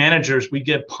property managers, we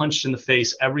get punched in the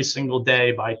face every single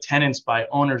day by tenants, by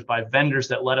owners, by vendors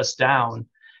that let us down.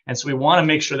 And so we want to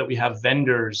make sure that we have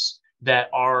vendors that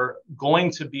are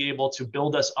going to be able to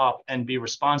build us up and be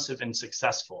responsive and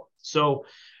successful. So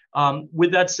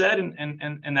with that said,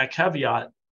 and that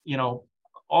caveat,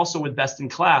 also with best in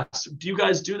class, do you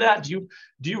guys do that? Do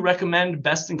you recommend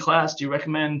best in class? Do you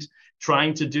recommend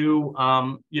trying to do,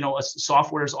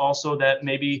 softwares also that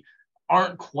maybe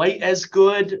aren't quite as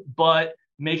good, but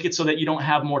make it so that you don't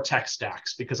have more tech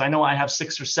stacks? Because I know I have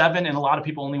 6 or 7 and a lot of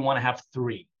people only want to have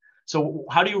 3. So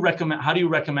how do you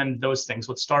recommend those things?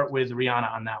 Let's start with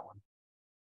Rihanna on that one.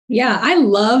 Yeah, I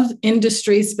love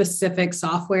industry specific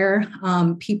software.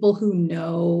 People who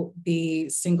know the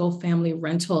single family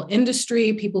rental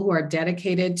industry, people who are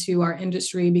dedicated to our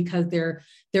industry because they're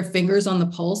fingers on the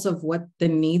pulse of what the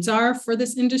needs are for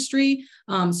this industry.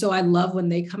 So I love when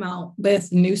they come out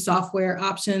with new software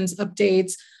options,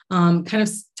 updates, kind of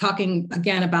talking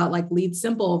again about like Lead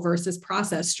Simple versus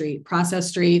Process Street. Process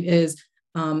Street is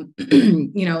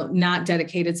not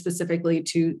dedicated specifically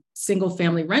to single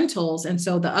family rentals. And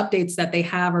so the updates that they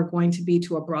have are going to be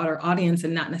to a broader audience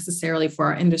and not necessarily for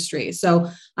our industry. So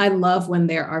I love when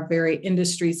there are very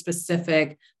industry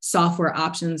specific software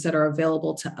options that are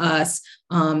available to us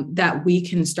that we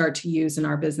can start to use in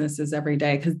our businesses every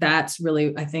day, because that's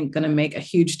really, I think, going to make a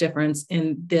huge difference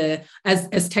in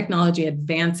as technology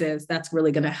advances. That's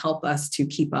really going to help us to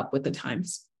keep up with the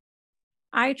times.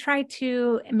 I try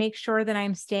to make sure that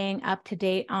I'm staying up to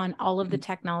date on all of the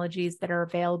technologies that are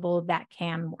available that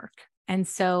can work. And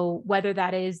so whether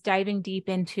that is diving deep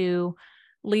into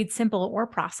Lead Simple or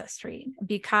Process Street,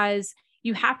 because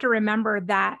you have to remember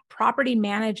that property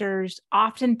managers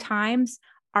oftentimes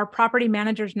are property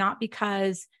managers not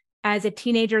because as a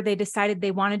teenager they decided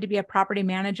they wanted to be a property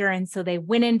manager and so they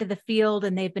went into the field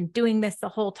and they've been doing this the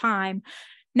whole time.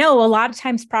 No, a lot of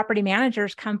times property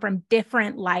managers come from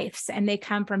different lives and they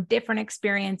come from different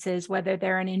experiences, whether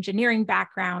they're an engineering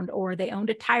background or they owned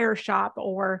a tire shop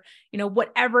or,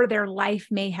 whatever their life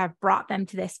may have brought them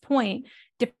to this point.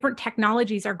 Different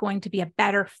technologies are going to be a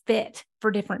better fit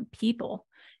for different people.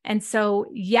 And so,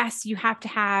 yes, you have to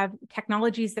have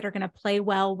technologies that are going to play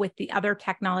well with the other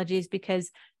technologies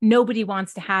because nobody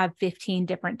wants to have 15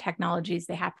 different technologies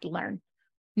they have to learn.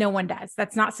 No one does.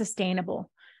 That's not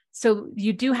sustainable. So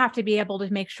you do have to be able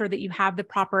to make sure that you have the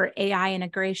proper AI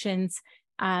integrations,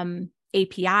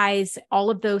 APIs, all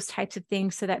of those types of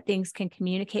things so that things can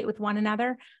communicate with one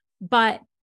another. But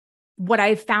what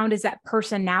I've found is that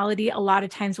personality a lot of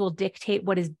times will dictate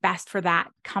what is best for that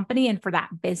company and for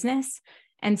that business.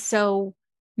 And so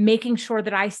making sure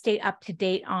that I stay up to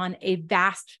date on a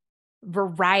vast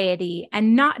variety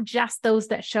and not just those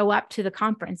that show up to the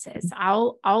conferences.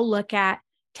 I'll look at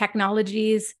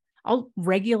technologies. I'll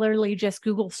regularly just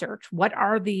Google search, what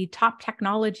are the top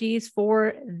technologies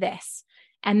for this?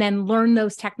 And then learn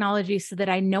those technologies so that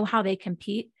I know how they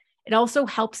compete. It also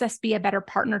helps us be a better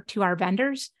partner to our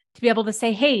vendors to be able to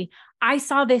say, hey, I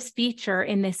saw this feature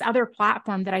in this other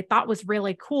platform that I thought was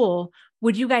really cool.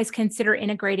 Would you guys consider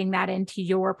integrating that into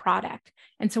your product?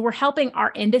 And so we're helping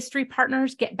our industry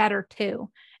partners get better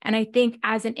too. And I think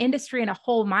as an industry in a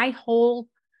whole, my whole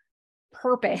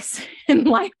purpose in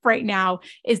life right now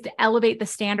is to elevate the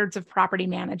standards of property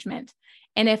management.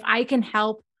 And if I can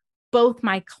help both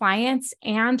my clients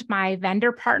and my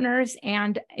vendor partners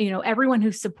and everyone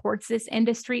who supports this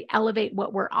industry elevate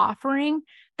what we're offering,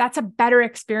 that's a better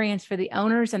experience for the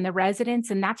owners and the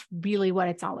residents. And that's really what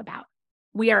it's all about.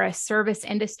 We are a service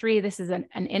industry. This is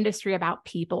an industry about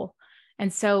people.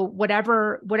 And so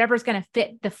whatever's going to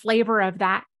fit the flavor of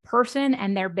that person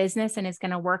and their business and is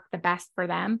going to work the best for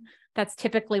them, that's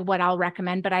typically what I'll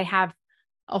recommend. But I have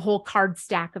a whole card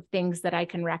stack of things that I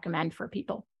can recommend for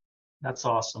people. That's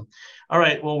awesome. All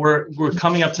right. Well, we're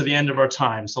coming up to the end of our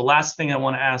time. So last thing I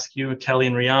want to ask you, Kelly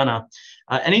and Rihanna,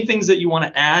 any things that you want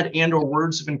to add and or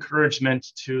words of encouragement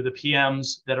to the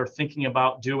PMs that are thinking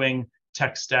about doing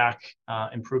tech stack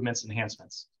improvements,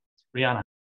 enhancements? Rihanna.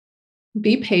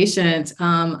 Be patient.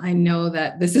 I know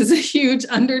that this is a huge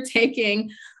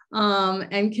undertaking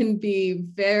and can be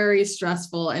very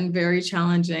stressful and very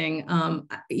challenging.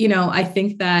 I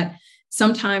think that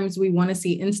sometimes we want to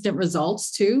see instant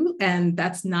results too, and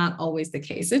that's not always the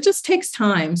case. It just takes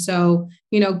time. So,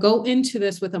 go into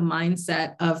this with a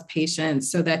mindset of patience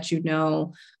so that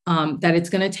that it's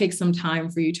going to take some time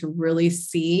for you to really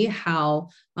see how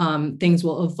things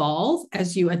will evolve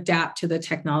as you adapt to the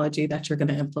technology that you're going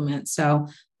to implement. So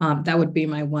that would be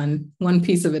my one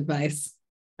piece of advice.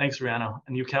 Thanks, Rihanna.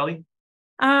 And you, Kelly?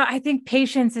 I think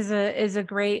patience is a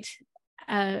great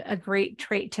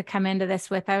trait to come into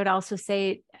this with. I would also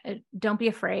say, don't be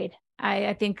afraid.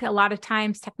 I think a lot of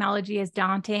times technology is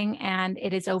daunting and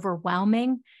it is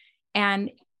overwhelming,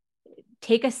 and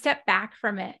take a step back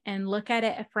from it and look at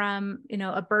it from,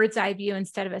 a bird's eye view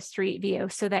instead of a street view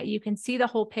so that you can see the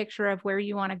whole picture of where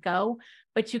you want to go,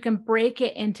 but you can break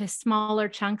it into smaller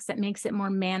chunks that makes it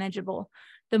more manageable.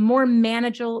 The more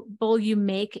manageable you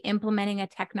make implementing a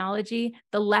technology,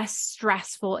 the less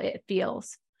stressful it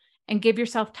feels. And give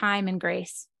yourself time and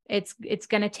grace. It's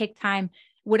going to take time.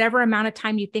 Whatever amount of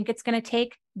time you think it's going to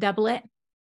take, double it,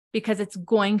 because it's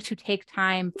going to take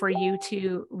time for you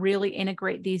to really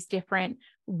integrate these different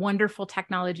wonderful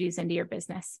technologies into your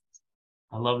business.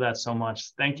 I love that so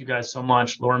much. Thank you guys so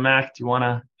much. Laura Mack, do you want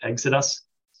to exit us?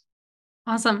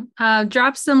 Awesome.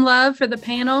 Drop some love for the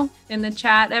panel in the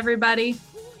chat, everybody.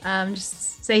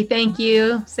 Just say thank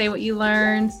you, say what you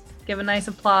learned, give a nice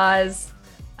applause.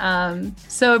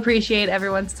 So appreciate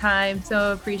everyone's time.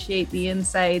 So appreciate the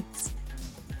insights.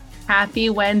 Happy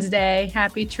Wednesday.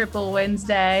 Happy Triple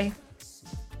Wednesday.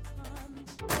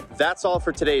 That's all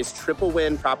for today's Triple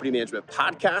Win Property Management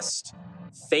Podcast.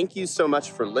 Thank you so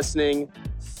much for listening.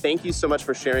 Thank you so much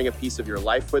for sharing a piece of your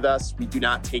life with us. We do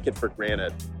not take it for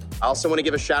granted. I also want to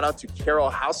give a shout out to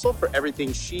Carol Housel for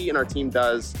everything she and our team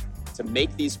does to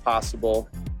make these possible.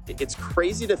 It's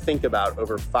crazy to think about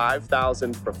over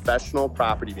 5,000 professional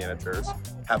property managers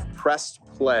have pressed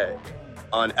play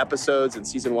on episodes in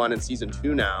season 1 and season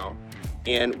 2 now.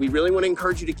 And we really want to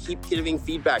encourage you to keep giving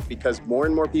feedback because more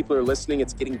and more people are listening.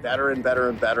 It's getting better and better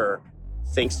and better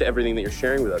thanks to everything that you're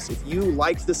sharing with us. If you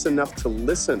liked this enough to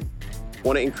listen, I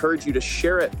want to encourage you to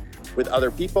share it with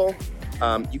other people.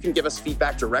 You can give us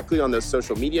feedback directly on those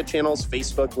social media channels,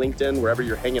 Facebook, LinkedIn, wherever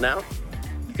you're hanging out.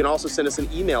 You can also send us an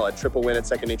email at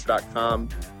triplewin@secondnature.com.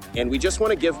 And we just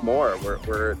want to give more.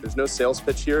 There's no sales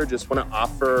pitch here. Just want to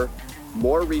offer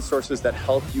more resources that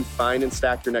help you find and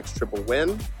stack your next triple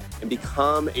win and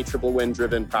become a triple win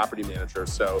driven property manager.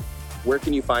 So where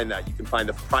can you find that? You can find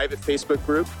the private Facebook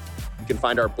group. You can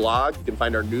find our blog. You can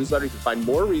find our newsletter. You can find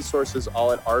more resources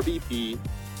all at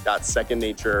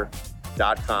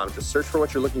rbp.secondnature.com. Just search for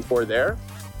what you're looking for there.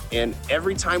 And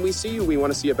every time we see you, we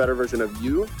want to see a better version of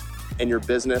you and your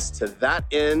business. To that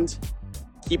end,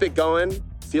 keep it going,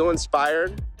 feel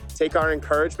inspired, take our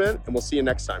encouragement, and we'll see you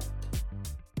next time.